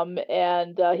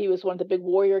 and he was one of the big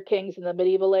warrior kings in the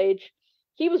medieval age.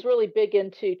 He was really big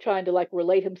into trying to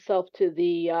relate himself to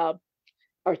the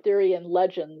Arthurian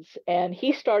legends, and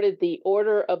he started the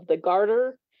Order of the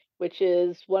Garter, which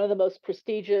is one of the most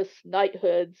prestigious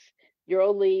knighthoods. They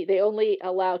only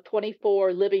allow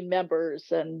 24 living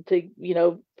members, and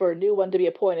for a new one to be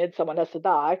appointed, someone has to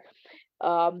die.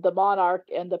 The monarch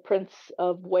and the Prince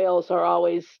of Wales are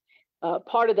always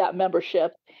part of that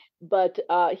membership. But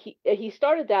he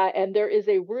started that, and there is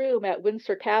a room at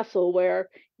Windsor Castle where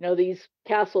these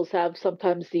castles have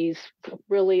sometimes these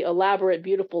really elaborate,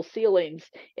 beautiful ceilings.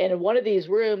 And in one of these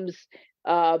rooms,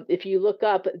 if you look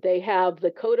up, they have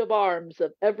the coat of arms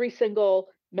of every single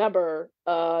member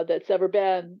that's ever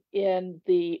been in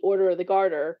the Order of the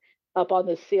Garter up on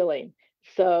the ceiling.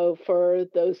 So for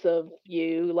those of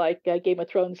you like Game of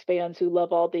Thrones fans who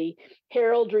love all the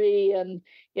heraldry and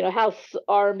house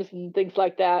arms and things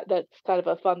like that, that's kind of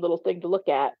a fun little thing to look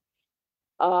at.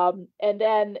 And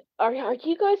then, are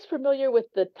you guys familiar with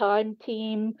the Time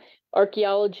Team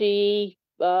archaeology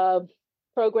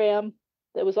program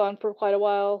that was on for quite a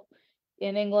while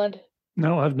in England?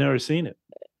 No, I've never seen it.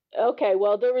 Okay,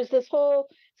 well, there was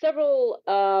several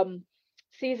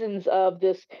seasons of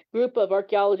this group of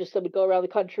archaeologists that would go around the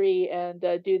country and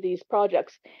do these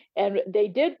projects. And they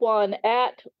did one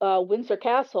at Windsor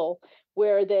Castle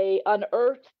where they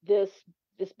unearthed this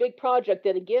big project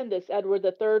that, again, this Edward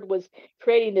III was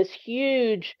creating this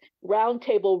huge round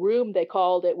table room, they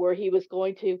called it, where he was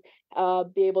going to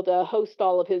be able to host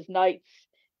all of his knights.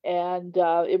 And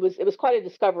it was quite a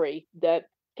discovery that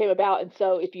came about. And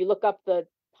so if you look up the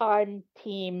Time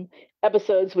Team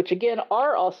episodes, which again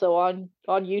are also on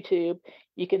YouTube,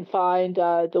 you can find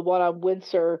the one on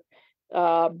Windsor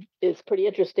is pretty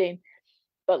interesting.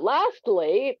 But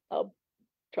lastly, I'll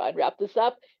try and wrap this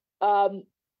up.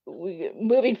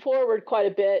 Moving forward quite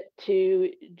a bit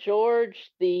to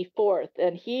George IV,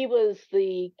 and he was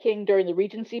the king during the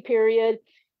Regency period.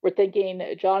 We're thinking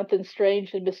Jonathan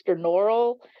Strange and Mr.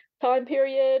 Norrell time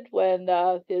period when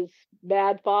his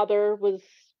mad father was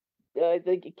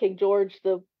the King George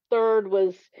III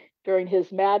was during his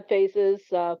mad phases.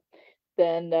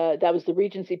 Then that was the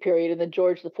Regency period, and then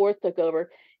George IV took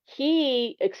over.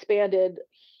 He expanded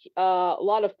a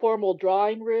lot of formal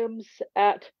drawing rooms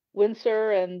at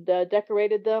Windsor and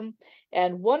decorated them.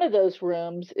 And one of those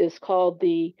rooms is called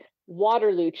the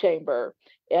Waterloo Chamber,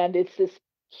 and it's this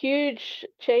huge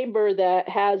chamber that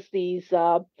has these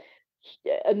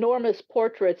enormous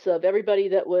portraits of everybody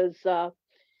that was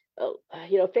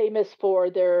famous for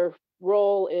their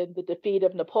role in the defeat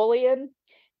of Napoleon.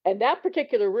 And that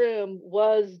particular room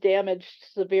was damaged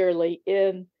severely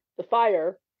in the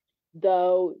fire,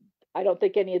 though I don't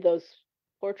think any of those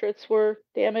portraits were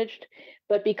damaged.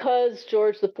 But because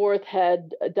George IV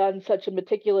had done such a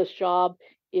meticulous job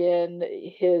in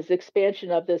his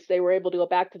expansion of this, they were able to go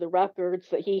back to the records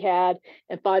that he had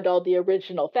and find all the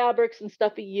original fabrics and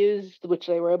stuff he used, which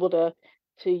they were able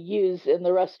to use in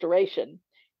the restoration.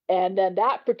 And then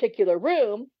that particular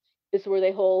room is where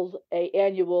they hold an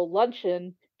annual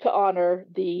luncheon to honor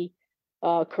the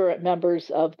current members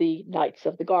of the Knights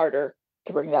of the Garter,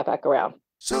 to bring that back around.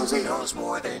 Susie knows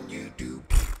more than you do.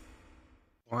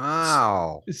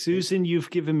 Wow. Susan, you've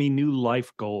given me new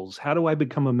life goals. How do I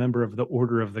become a member of the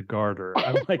Order of the Garter?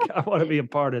 I want to be a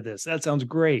part of this. That sounds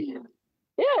great.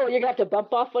 Yeah, well, you're going to have to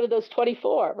bump off one of those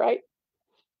 24, right?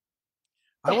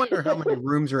 I wonder how many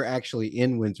rooms are actually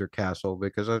in Windsor Castle,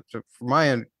 because from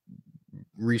my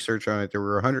research on it, there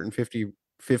were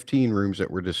 15 rooms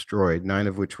that were destroyed, 9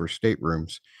 of which were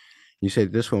staterooms. You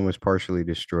said this one was partially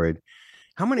destroyed.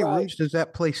 How many rooms does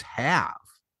that place have?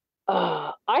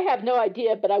 I have no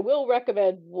idea, but I will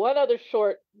recommend one other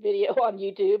short video on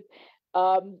YouTube.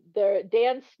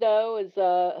 Dan Snow is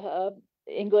a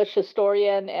English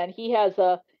historian, and he has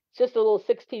a It's just a little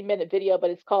 16-minute video, but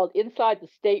it's called "Inside the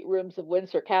Staterooms of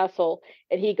Windsor Castle,"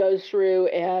 and he goes through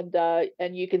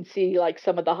and you can see like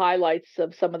some of the highlights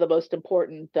of some of the most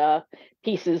important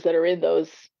pieces that are in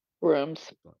those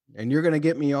rooms. And you're going to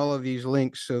get me all of these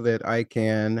links so that I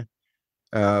can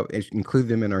include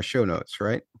them in our show notes,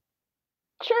 right?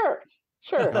 Sure,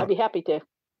 I'd be happy to.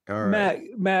 All right.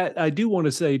 Matt, I do want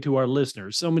to say to our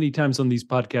listeners, so many times on these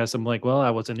podcasts, I'm like, well, I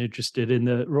wasn't interested in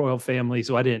the royal family,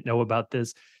 so I didn't know about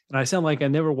this. And I sound like I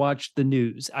never watched the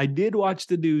news. I did watch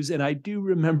the news, and I do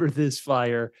remember this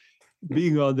fire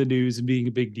being on the news and being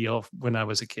a big deal when I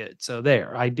was a kid. So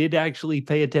there, I did actually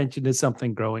pay attention to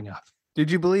something growing up.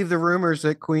 Did you believe the rumors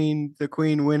that the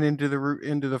queen went into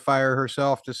the fire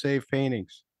herself to save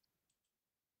paintings?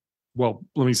 Well,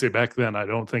 let me say back then, I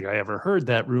don't think I ever heard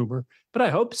that rumor, but I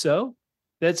hope so.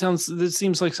 That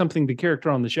seems like something the character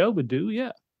on the show would do.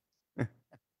 Yeah.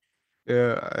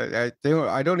 I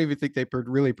don't even think they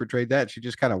really portrayed that. She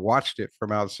just kind of watched it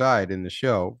from outside in the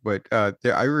show. But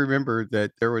I remember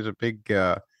that there was a big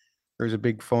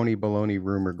phony baloney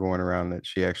rumor going around that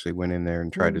she actually went in there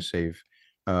and tried to save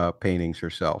paintings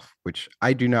herself, which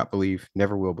I do not believe,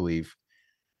 never will believe.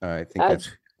 I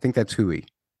think that's hooey.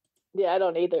 Yeah, I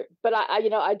don't either. But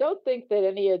I don't think that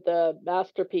any of the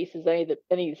masterpieces,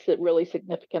 any really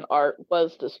significant art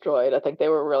was destroyed. I think they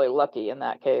were really lucky in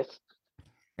that case.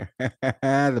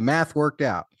 The math worked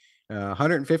out.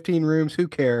 115 rooms, who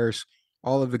cares?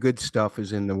 All of the good stuff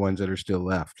is in the ones that are still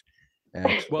left.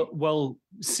 Well,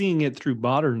 seeing it through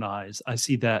modern eyes, I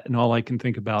see that, and all I can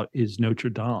think about is Notre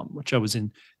Dame, which I was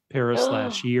in Paris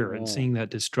last year, and seeing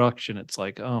that destruction, it's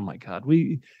like, oh my God,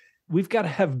 we've got to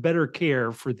have better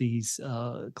care for these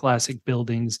classic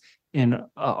buildings and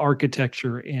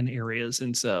architecture and areas.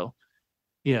 And so,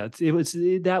 yeah,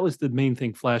 that was the main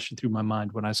thing flashing through my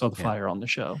mind when I saw the fire on the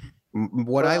show.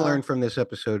 What I learned from this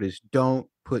episode is don't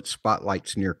put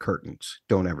spotlights near curtains.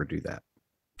 Don't ever do that.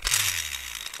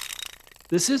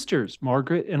 The sisters,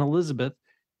 Margaret and Elizabeth,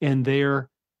 and their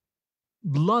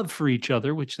love for each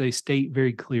other, which they state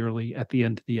very clearly at the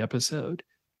end of the episode,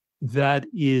 that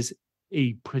is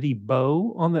a pretty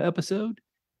bow on the episode.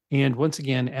 And once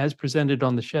again, as presented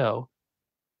on the show,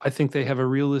 I think they have a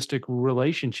realistic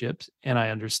relationship, and I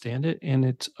understand it, and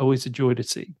it's always a joy to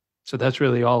see. So that's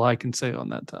really all I can say on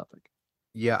that topic.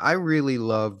 Yeah, I really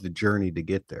love the journey to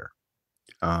get there.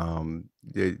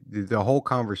 The whole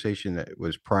conversation that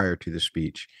was prior to the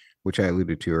speech, which I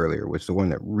alluded to earlier, was the one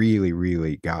that really,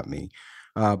 really got me.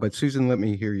 But Susan, let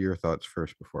me hear your thoughts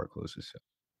first before I close this up.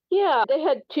 Yeah, they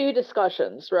had two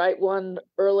discussions, right? One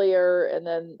earlier and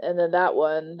then that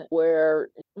one where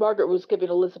Margaret was giving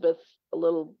Elizabeth a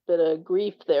little bit of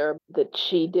grief there that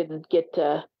she didn't get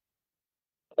to.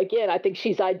 Again, I think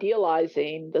she's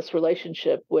idealizing this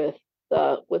relationship with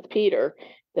Peter,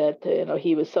 that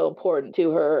he was so important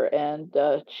to her and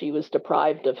she was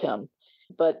deprived of him.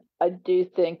 But I do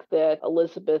think that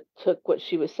Elizabeth took what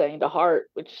she was saying to heart,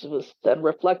 which was then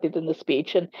reflected in the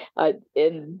speech, and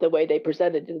in the way they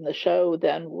presented it in the show.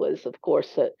 Then was, of course,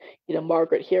 that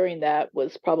Margaret, hearing that,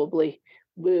 was probably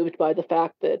moved by the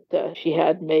fact that she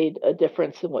had made a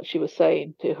difference in what she was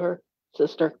saying to her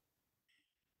sister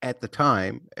At the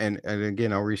time, and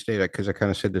again, I'll restate it because I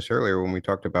kind of said this earlier when we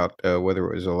talked about whether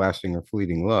it was a lasting or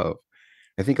fleeting love.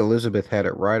 I think Elizabeth had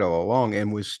it right all along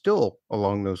and was still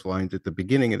along those lines at the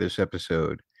beginning of this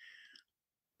episode.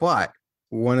 But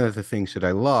one of the things that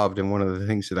I loved, and one of the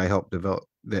things that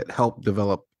helped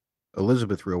develop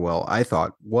Elizabeth real well, I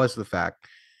thought, was the fact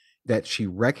that she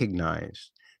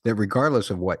recognized that regardless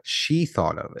of what she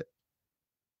thought of it,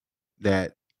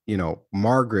 that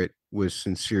Margaret was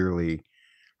sincerely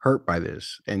hurt by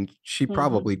this, and she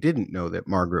probably didn't know that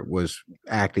Margaret was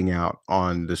acting out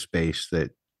on the space that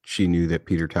she knew that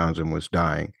Peter Townsend was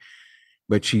dying,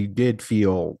 but she did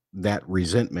feel that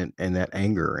resentment and that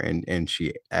anger, and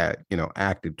she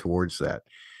acted towards that.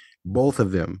 Both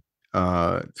of them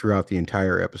throughout the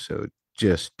entire episode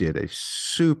just did a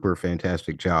super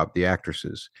fantastic job. The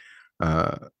actresses,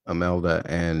 Imelda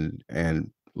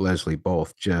and Leslie,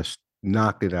 both just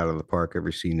knocked it out of the park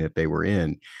every scene that they were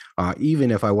in. Even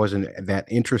if I wasn't that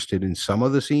interested in some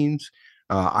of the scenes,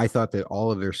 I thought that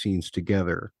all of their scenes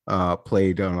together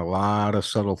played on a lot of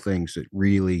subtle things that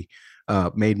really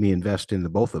made me invest in the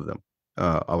both of them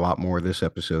a lot more this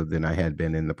episode than I had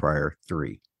been in the prior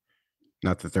three.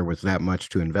 Not that there was that much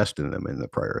to invest in them in the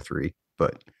prior three,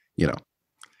 but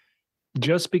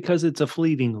Just because it's a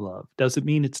fleeting love doesn't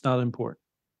mean it's not important.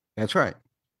 That's right.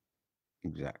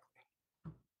 Exactly.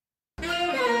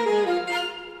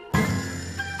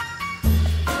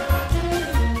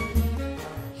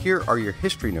 Here are your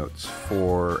history notes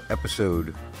for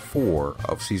episode 4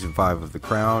 of season 5 of The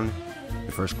Crown.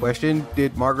 The first question,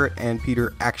 did Margaret and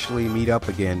Peter actually meet up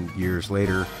again years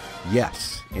later?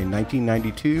 Yes, in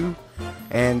 1992,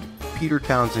 and Peter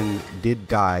Townsend did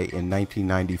die in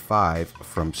 1995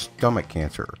 from stomach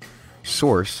cancer.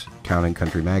 Source, Town &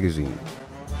 Country Magazine.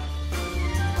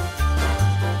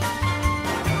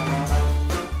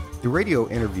 The radio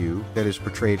interview that is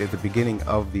portrayed at the beginning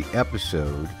of the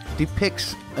episode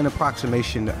depicts an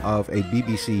approximation of a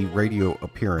BBC radio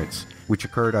appearance which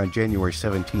occurred on January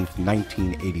 17,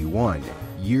 1981,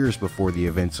 years before the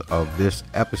events of this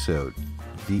episode.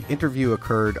 The interview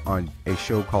occurred on a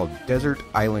show called Desert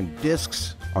Island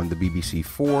Discs on the BBC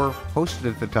 4,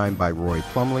 hosted at the time by Roy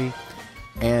Plumley,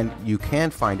 and you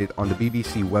can find it on the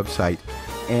BBC website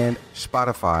and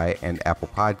Spotify and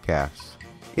Apple Podcasts.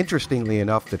 Interestingly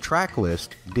enough, the track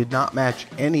list did not match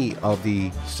any of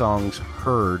the songs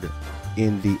heard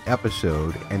in the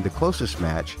episode, and the closest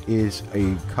match is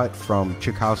a cut from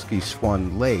Tchaikovsky's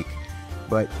Swan Lake,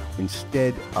 but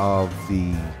instead of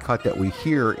the cut that we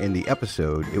hear in the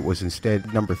episode, it was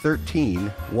instead number 13,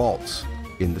 Waltz,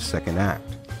 in the second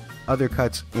act. Other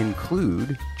cuts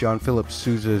include John Philip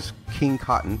Sousa's King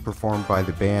Cotton, performed by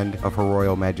the band of Her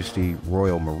Royal Majesty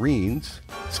Royal Marines,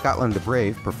 Scotland the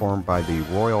Brave, performed by the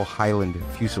Royal Highland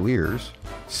Fusiliers,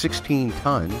 16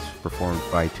 Tons, performed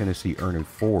by Tennessee Ernie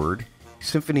Ford,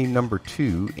 Symphony No.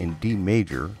 2 in D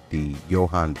major, the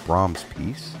Johann Brahms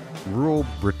piece, Rural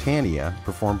Britannia,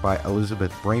 performed by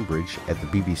Elizabeth Bainbridge at the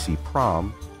BBC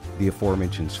Prom, the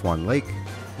aforementioned Swan Lake,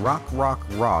 Rock Rock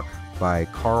Rock by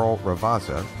Carl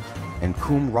Ravazza, and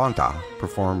Cum Ronta,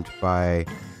 performed by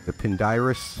the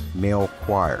Pindaris Male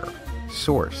Choir.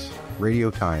 Source,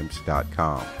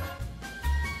 radiotimes.com.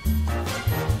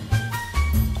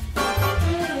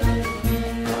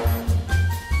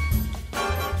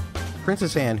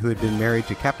 Princess Anne, who had been married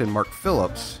to Captain Mark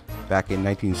Phillips back in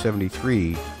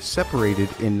 1973, separated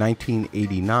in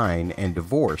 1989 and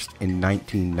divorced in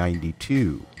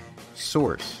 1992.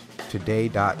 Source,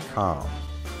 today.com.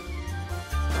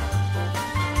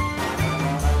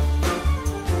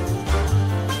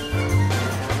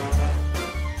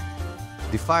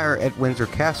 The fire at Windsor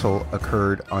Castle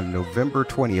occurred on November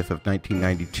 20th of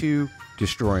 1992,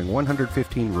 destroying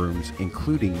 115 rooms,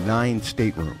 including 9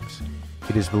 staterooms.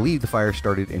 It is believed the fire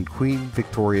started in Queen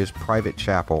Victoria's private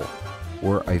chapel,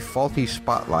 where a faulty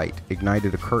spotlight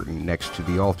ignited a curtain next to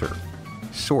the altar.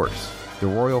 Source, the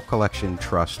Royal Collection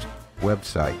Trust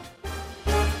website.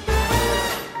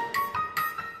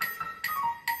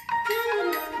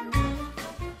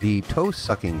 The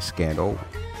toe-sucking scandal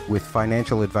with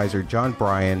financial advisor John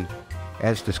Bryan,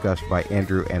 as discussed by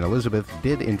Andrew and Elizabeth,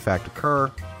 did in fact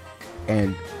occur,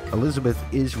 and Elizabeth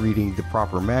is reading the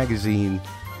proper magazine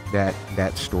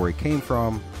that story came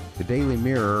from. The Daily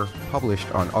Mirror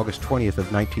published on August 20th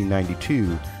of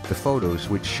 1992 the photos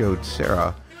which showed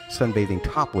Sarah sunbathing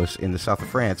topless in the south of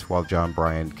France while John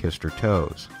Bryan kissed her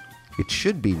toes. It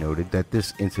should be noted that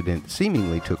this incident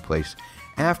seemingly took place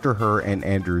after her and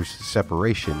Andrew's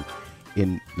separation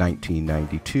in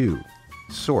 1992.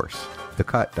 Source,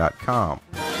 thecut.com.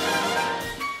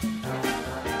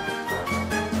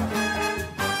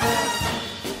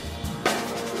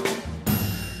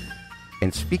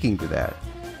 And speaking to that,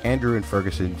 Andrew and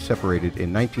Ferguson separated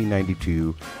in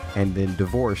 1992 and then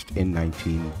divorced in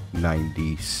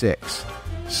 1996.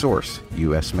 Source,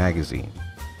 U.S. Magazine.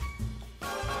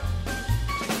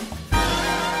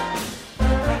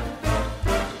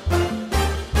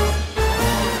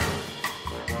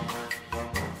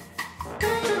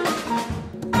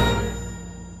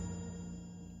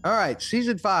 All right,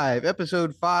 Season 5,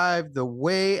 Episode 5, The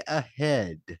Way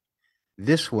Ahead.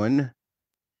 This one,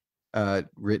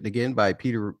 written again by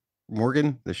Peter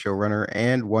Morgan, the showrunner,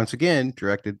 and once again,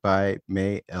 directed by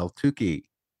May El-Tuki.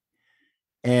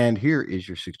 And here is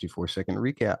your 64-second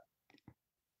recap.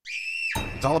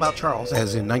 It's all about Charles,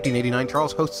 as in 1989,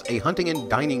 Charles hosts a hunting and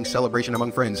dining celebration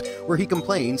among friends where he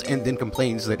complains and then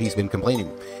complains that he's been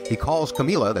complaining. He calls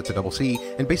Camila, that's a double C,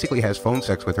 and basically has phone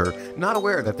sex with her, not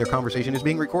aware that their conversation is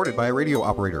being recorded by a radio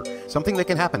operator, something that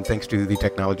can happen thanks to the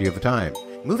technology of the time.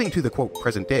 Moving to the, quote,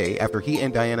 present day, after he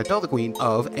and Diana tell the Queen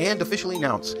of and officially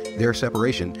announce their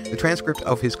separation, the transcript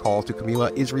of his call to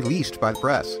Camila is released by the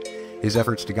press. His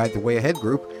efforts to guide the Way Ahead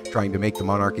group, trying to make the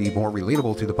monarchy more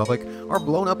relatable to the public, are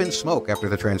blown up in smoke after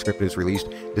the transcript is released,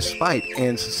 despite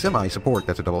Anne's semi-support,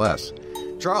 that's a double S.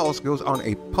 Charles goes on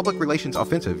a public relations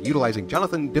offensive utilizing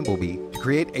Jonathan Dimbleby to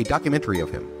create a documentary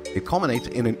of him. It culminates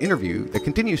in an interview that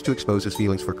continues to expose his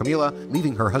feelings for Camilla,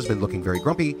 leaving her husband looking very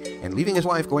grumpy, and leaving his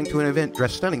wife going to an event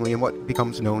dressed stunningly in what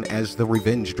becomes known as the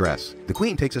revenge dress. The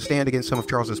Queen takes a stand against some of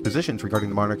Charles's positions regarding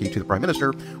the monarchy to the Prime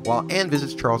Minister, while Anne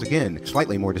visits Charles again,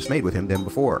 slightly more dismayed with him than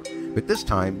before, but this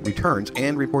time returns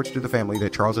and reports to the family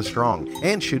that Charles is strong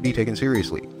and should be taken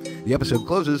seriously. The episode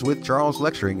closes with Charles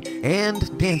lecturing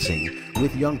and dancing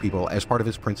with young people as part of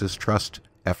his Prince's Trust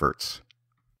efforts.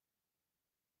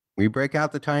 We break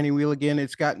out the tiny wheel again.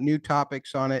 It's got new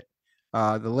topics on it.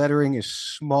 The lettering is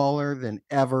smaller than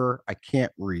ever. I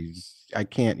can't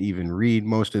even read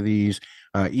most of these,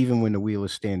 even when the wheel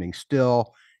is standing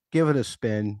still. Give it a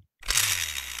spin.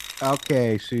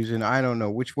 Okay, Susan, I don't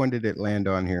know. Which one did it land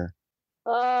on here?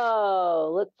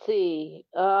 Oh, let's see.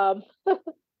 Oh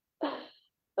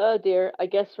dear, I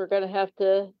guess we're going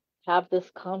to have this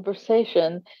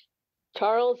conversation.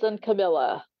 Charles and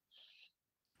Camilla.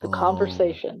 The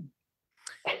conversation.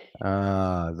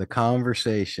 The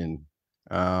conversation.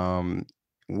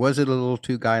 Was it a little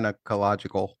too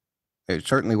gynecological? It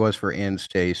certainly was for Anne's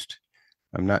taste.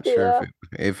 I'm not sure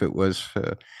if it was.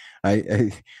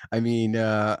 I mean,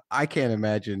 I can't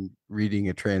imagine reading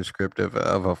a transcript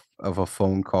of a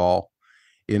phone call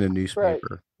in a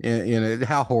newspaper. Right.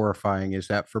 How horrifying is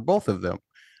that for both of them?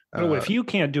 Oh, if you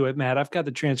can't do it, Matt, I've got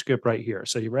the transcript right here.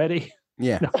 So you ready?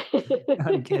 Yeah. No,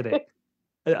 I'm kidding.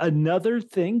 Another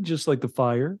thing, just like the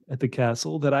fire at the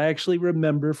castle, that I actually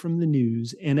remember from the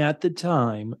news, and at the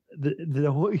time,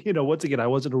 once again, I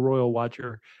wasn't a royal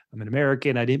watcher. I'm an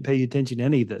American. I didn't pay attention to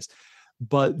any of this,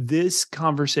 but this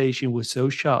conversation was so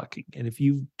shocking. And if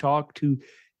you talk to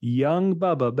young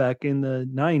Bubba back in the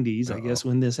 90s, I guess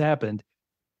when this happened,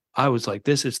 I was like,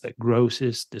 this is the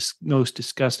grossest, most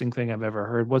disgusting thing I've ever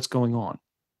heard. What's going on?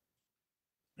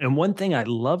 And one thing I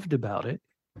loved about it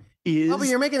is... Oh, but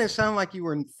you're making it sound like you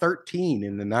were 13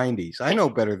 in the 90s. I know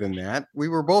better than that. We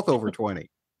were both over 20.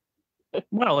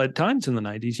 Well, at times in the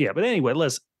 90s, yeah. But anyway,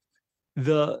 listen,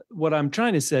 what I'm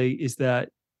trying to say is that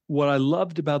what I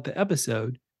loved about the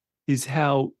episode is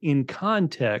how in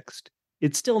context,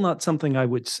 it's still not something I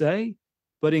would say,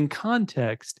 but in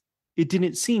context, it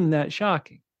didn't seem that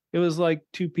shocking. It was like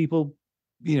two people,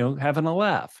 having a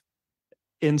laugh.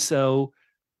 And so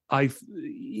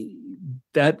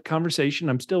that conversation,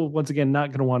 I'm still, once again,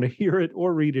 not going to want to hear it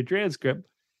or read a transcript,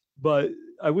 but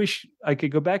I wish I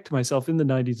could go back to myself in the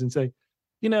 90s and say,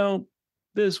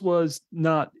 this was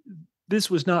not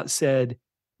said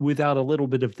without a little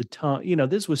bit of the tongue.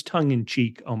 This was tongue in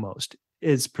cheek almost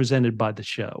as presented by the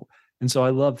show. And so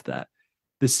I love that.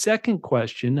 The second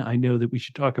question I know that we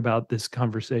should talk about this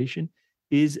conversation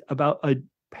is about a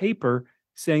paper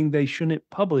saying they shouldn't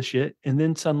publish it and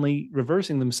then suddenly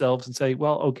reversing themselves and say,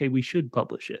 well, okay, we should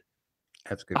publish it.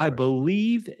 That's good. I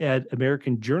believe at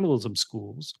American journalism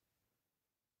schools,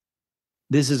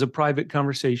 this is a private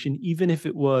conversation, even if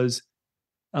it was,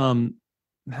 how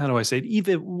do I say it?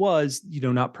 Even if it was,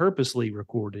 not purposely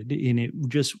recorded and it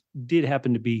just did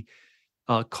happen to be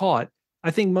caught.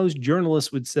 I think most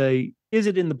journalists would say, is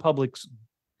it in the public's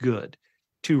good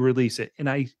to release it? And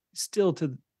I still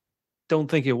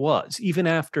don't think it was, even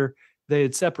after they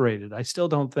had separated. I still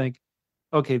don't think,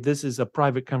 okay, this is a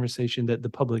private conversation that the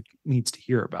public needs to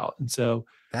hear about. And so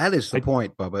that is the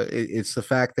point, Bubba. It's the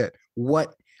fact that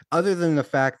other than the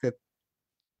fact that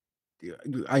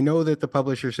I know that the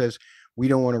publisher says we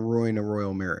don't want to ruin a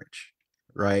royal marriage,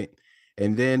 right?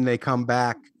 And then they come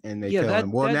back and they tell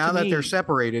them, well, now that they're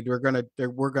separated, we're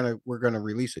gonna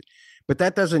release it. But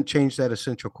that doesn't change that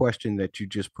essential question that you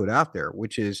just put out there,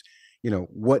 which is,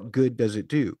 what good does it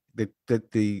do?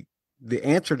 That the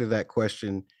answer to that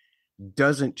question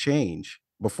doesn't change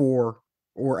before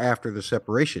or after the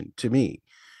separation, to me.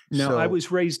 Now, I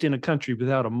was raised in a country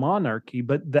without a monarchy,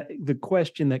 but the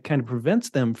question that kind of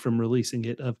prevents them from releasing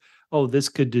it of, oh, this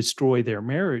could destroy their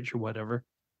marriage or whatever,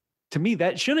 to me,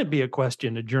 that shouldn't be a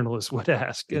question a journalist would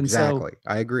ask. And exactly.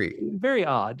 I agree. Very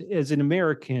odd as an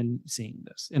American seeing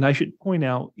this. And I should point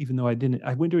out, even though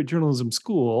I went to a journalism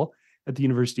school at the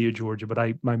University of Georgia, but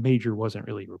my major wasn't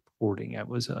really reporting. It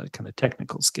was kind of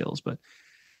technical skills, but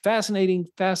fascinating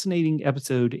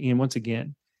episode. And once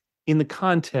again, in the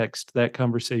context, that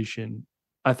conversation,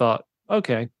 I thought,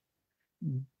 okay,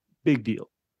 big deal.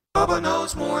 Bubba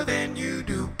knows more than you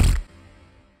do.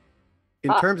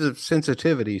 In terms of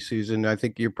sensitivity, Susan, I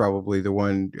think you're probably the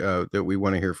one that we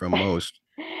want to hear from most.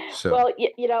 So. Well,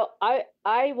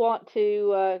 I want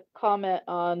to comment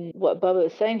on what Bubba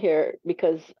is saying here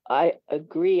because I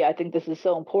agree. I think this is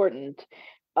so important.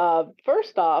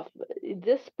 First off,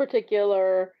 this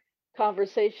particular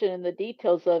conversation and the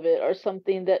details of it are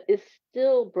something that is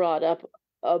still brought up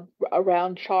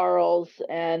around Charles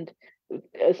and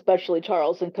especially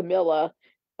Charles and Camilla,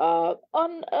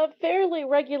 on a fairly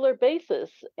regular basis.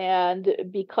 And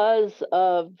because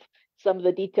of some of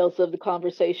the details of the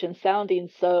conversation sounding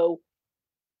so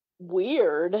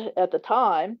weird at the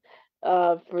time,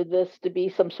 for this to be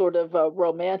some sort of a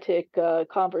romantic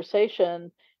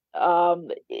conversation,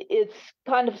 it's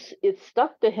it's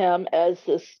stuck to him as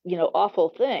this, awful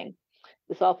thing,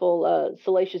 this awful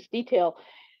salacious detail.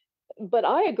 But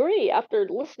I agree, after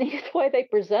listening to the way they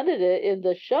presented it in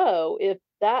the show, if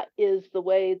that is the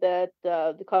way that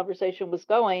the conversation was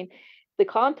going, the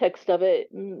context of it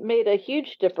made a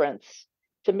huge difference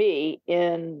to me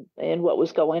in what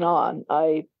was going on.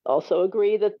 I also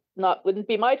agree that not wouldn't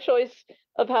be my choice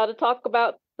of how to talk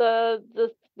about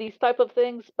these type of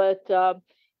things, but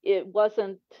it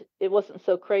wasn't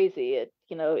so crazy.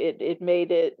 It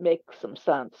made it make some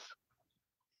sense.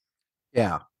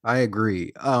 Yeah, I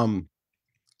agree.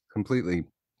 Completely.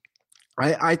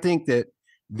 I think that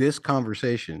this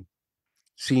conversation,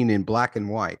 seen in black and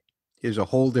white, is a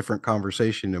whole different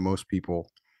conversation to most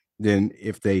people than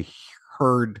if they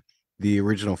heard the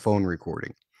original phone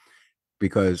recording.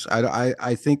 Because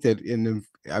I think that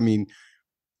I mean,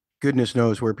 goodness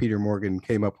knows where Peter Morgan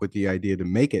came up with the idea to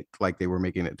make it like they were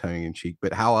making it tongue in cheek.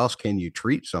 But how else can you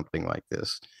treat something like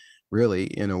this? Really,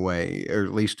 in a way, or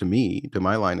at least to me, to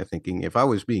my line of thinking, if I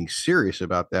was being serious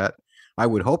about that, I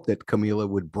would hope that Camila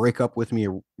would break up with me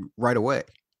right away.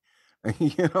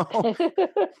 You know?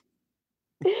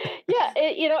 Yeah,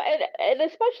 and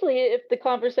especially if the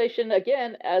conversation,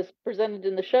 again, as presented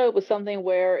in the show, was something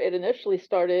where it initially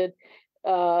started,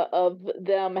 of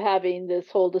them having this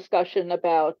whole discussion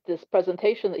about this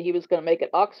presentation that he was going to make at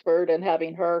Oxford, and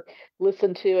having her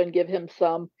listen to and give him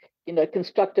some,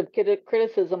 constructive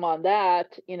criticism on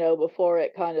that, before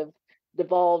it kind of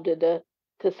devolved into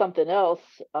something else.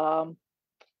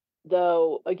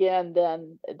 Though, again,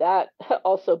 then that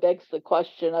also begs the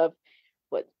question of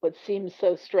what seems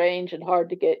so strange and hard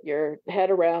to get your head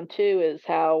around too, is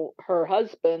how her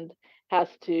husband has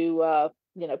to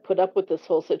put up with this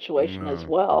whole situation as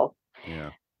well. Yeah.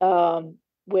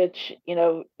 Which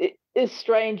is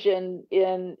strange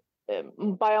in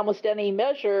by almost any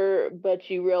measure, but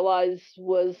you realize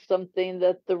was something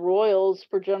that the royals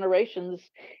for generations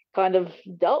kind of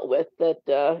dealt with, that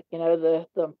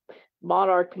the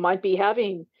monarch might be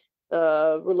having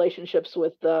relationships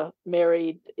with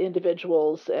married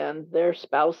individuals, and their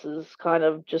spouses kind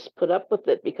of just put up with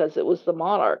it because it was the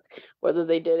monarch, whether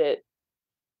they did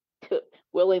it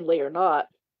willingly or not.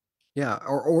 Yeah,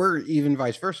 or even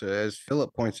vice versa, as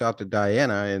Philip points out to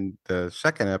Diana in the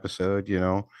second episode.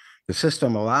 The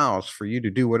system allows for you to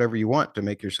do whatever you want to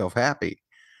make yourself happy,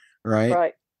 right?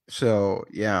 Right. So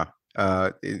yeah,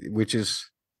 which is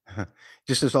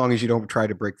just as long as you don't try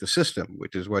to break the system,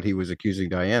 which is what he was accusing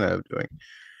Diana of doing.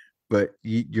 But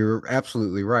you're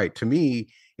absolutely right. To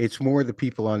me, it's more the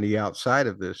people on the outside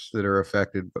of this that are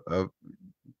affected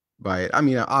by it. I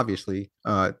mean, obviously,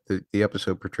 the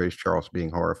episode portrays Charles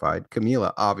being horrified,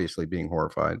 Camila obviously being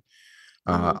horrified.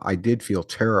 I did feel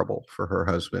terrible for her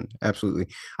husband. Absolutely.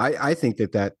 I think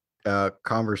that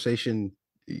conversation,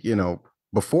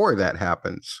 before that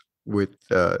happens with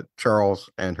Charles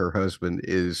and her husband,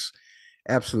 is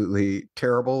absolutely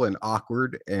terrible and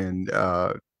awkward, and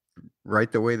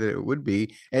right the way that it would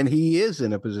be. And he is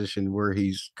in a position where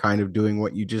he's kind of doing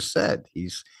what you just said.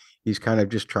 He's kind of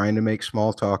just trying to make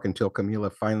small talk until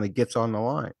Camila finally gets on the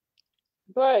line.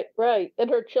 Right. And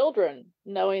her children,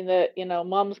 knowing that,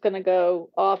 mom's going to go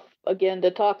off again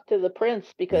to talk to the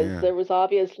prince, because Yeah. there was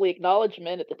obviously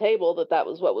acknowledgement at the table that that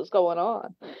was what was going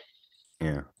on.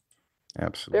 Yeah,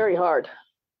 absolutely. Very hard.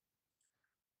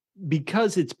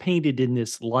 Because it's painted in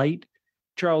this light,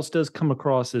 Charles does come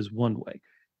across as one way.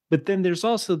 But then there's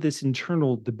also this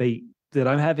internal debate that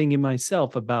I'm having in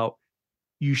myself about,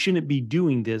 you shouldn't be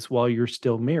doing this while you're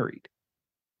still married.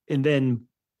 And then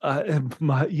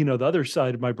the other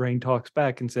side of my brain talks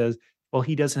back and says, well,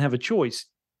 he doesn't have a choice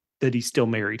that he's still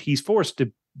married. He's forced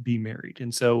to be married.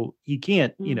 And so he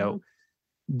can't,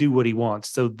 do what he wants.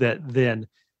 So that then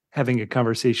having a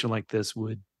conversation like this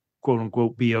would, quote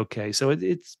unquote, be okay. So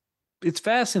it's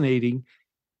fascinating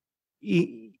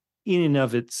in and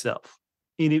of itself.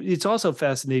 And it's also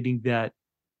fascinating that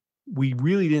we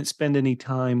really didn't spend any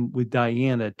time with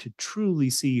Diana to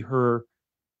truly see her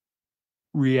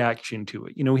reaction to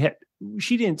it.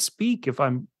 She didn't speak, if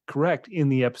I'm correct, in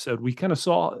the episode. We kind of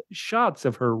saw shots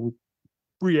of her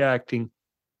reacting,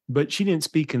 but she didn't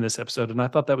speak in this episode. And I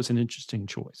thought that was an interesting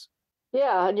choice.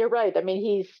 Yeah, and you're right. I mean,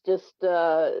 he's just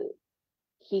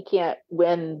he can't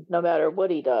win no matter what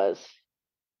he does.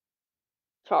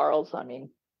 Charles, I mean.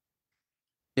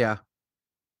 Yeah.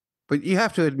 But you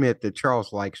have to admit that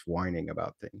Charles likes whining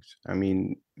about things. I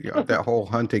mean, that whole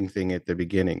hunting thing at the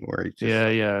beginning where he just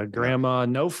yeah. Grandma,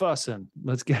 no fussing.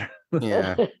 Let's get her.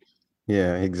 yeah.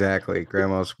 Yeah, exactly.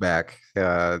 Grandma's back,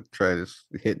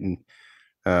 hitting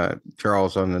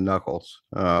Charles on the knuckles.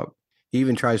 He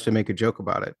even tries to make a joke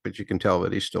about it, but you can tell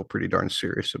that he's still pretty darn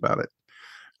serious about it.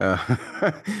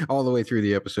 All the way through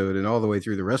the episode and all the way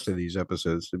through the rest of these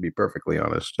episodes, to be perfectly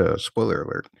honest. Spoiler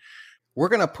alert. We're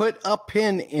going to put a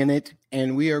pin in it,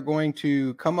 and we are going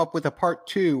to come up with a part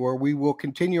 2 where we will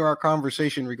continue our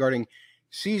conversation regarding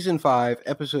season 5,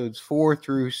 episodes 4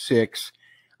 through 6.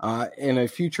 In a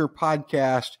future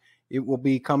podcast, it will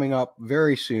be coming up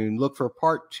very soon. Look for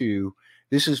part 2.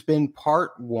 This has been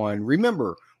part 1.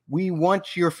 Remember, we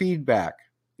want your feedback.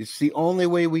 It's the only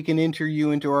way we can enter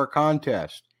you into our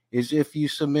contest is if you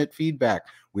submit feedback.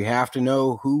 We have to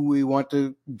know who we want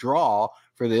to draw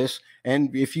for this.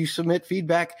 And if you submit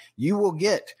feedback, you will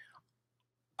get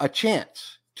a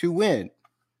chance to win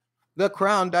The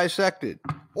Crown Dissected,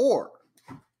 or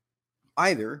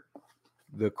either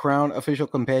The Crown Official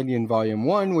Companion Volume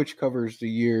 1, which covers the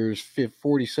years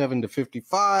 47 to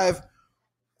 55,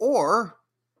 or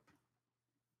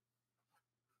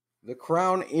The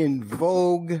Crown in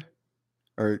Vogue,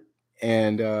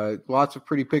 and lots of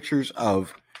pretty pictures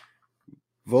of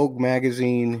Vogue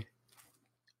magazine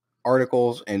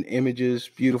articles and images,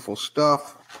 beautiful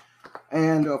stuff.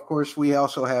 And of course, we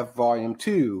also have Volume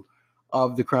 2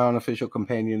 of The Crown Official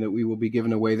Companion that we will be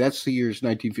giving away. That's the years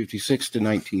 1956 to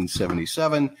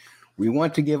 1977. We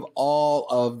want to give all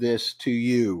of this to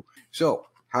you. So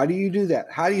how do you do that?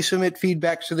 How do you submit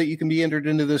feedback so that you can be entered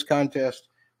into this contest?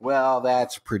 Well,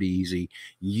 that's pretty easy.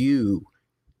 You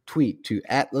tweet to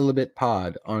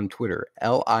 @LilibetPod on Twitter,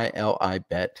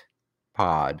 LILIBet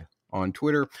pod on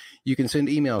Twitter. You can send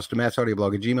emails to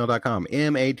mattsaudioblog@gmail.com,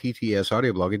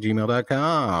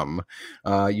 mattsaudioblog@gmail.com.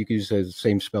 You can use the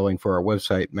same spelling for our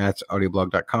website,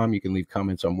 mattsaudioblog.com. You can leave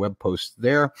comments on web posts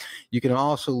there. You can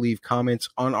also leave comments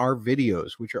on our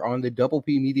videos, which are on the Double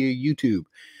P Media YouTube.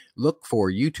 Look for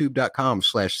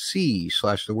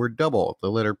youtube.com/c/the word double,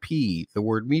 the letter P, the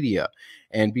word media,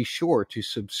 and be sure to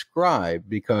subscribe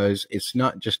because it's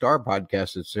not just our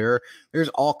podcast that's there. There's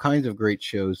all kinds of great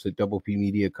shows that Double P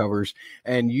Media covers,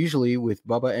 and usually with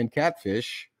Bubba and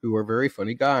Catfish, who are very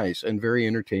funny guys and very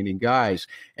entertaining guys,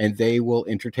 and they will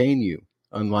entertain you,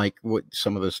 unlike what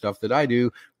some of the stuff that I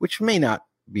do, which may not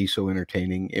be so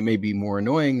entertaining. It may be more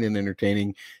annoying than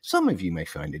entertaining. Some of you may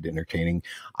find it entertaining.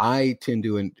 I tend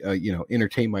to,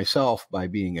 entertain myself by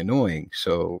being annoying.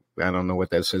 So I don't know what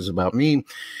that says about me.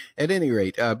 At any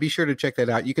rate, be sure to check that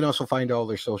out. You can also find all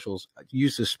their socials.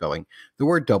 Use this spelling. The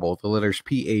word double, the letters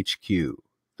PHQ.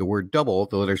 The word double,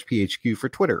 the letters PHQ for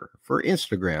Twitter, for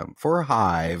Instagram, for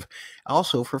Hive,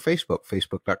 also for Facebook,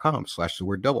 facebook.com/the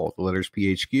word double, the letters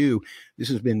PHQ. This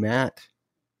has been Matt.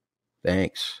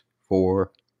 Thanks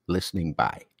for listening.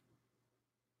 Bye.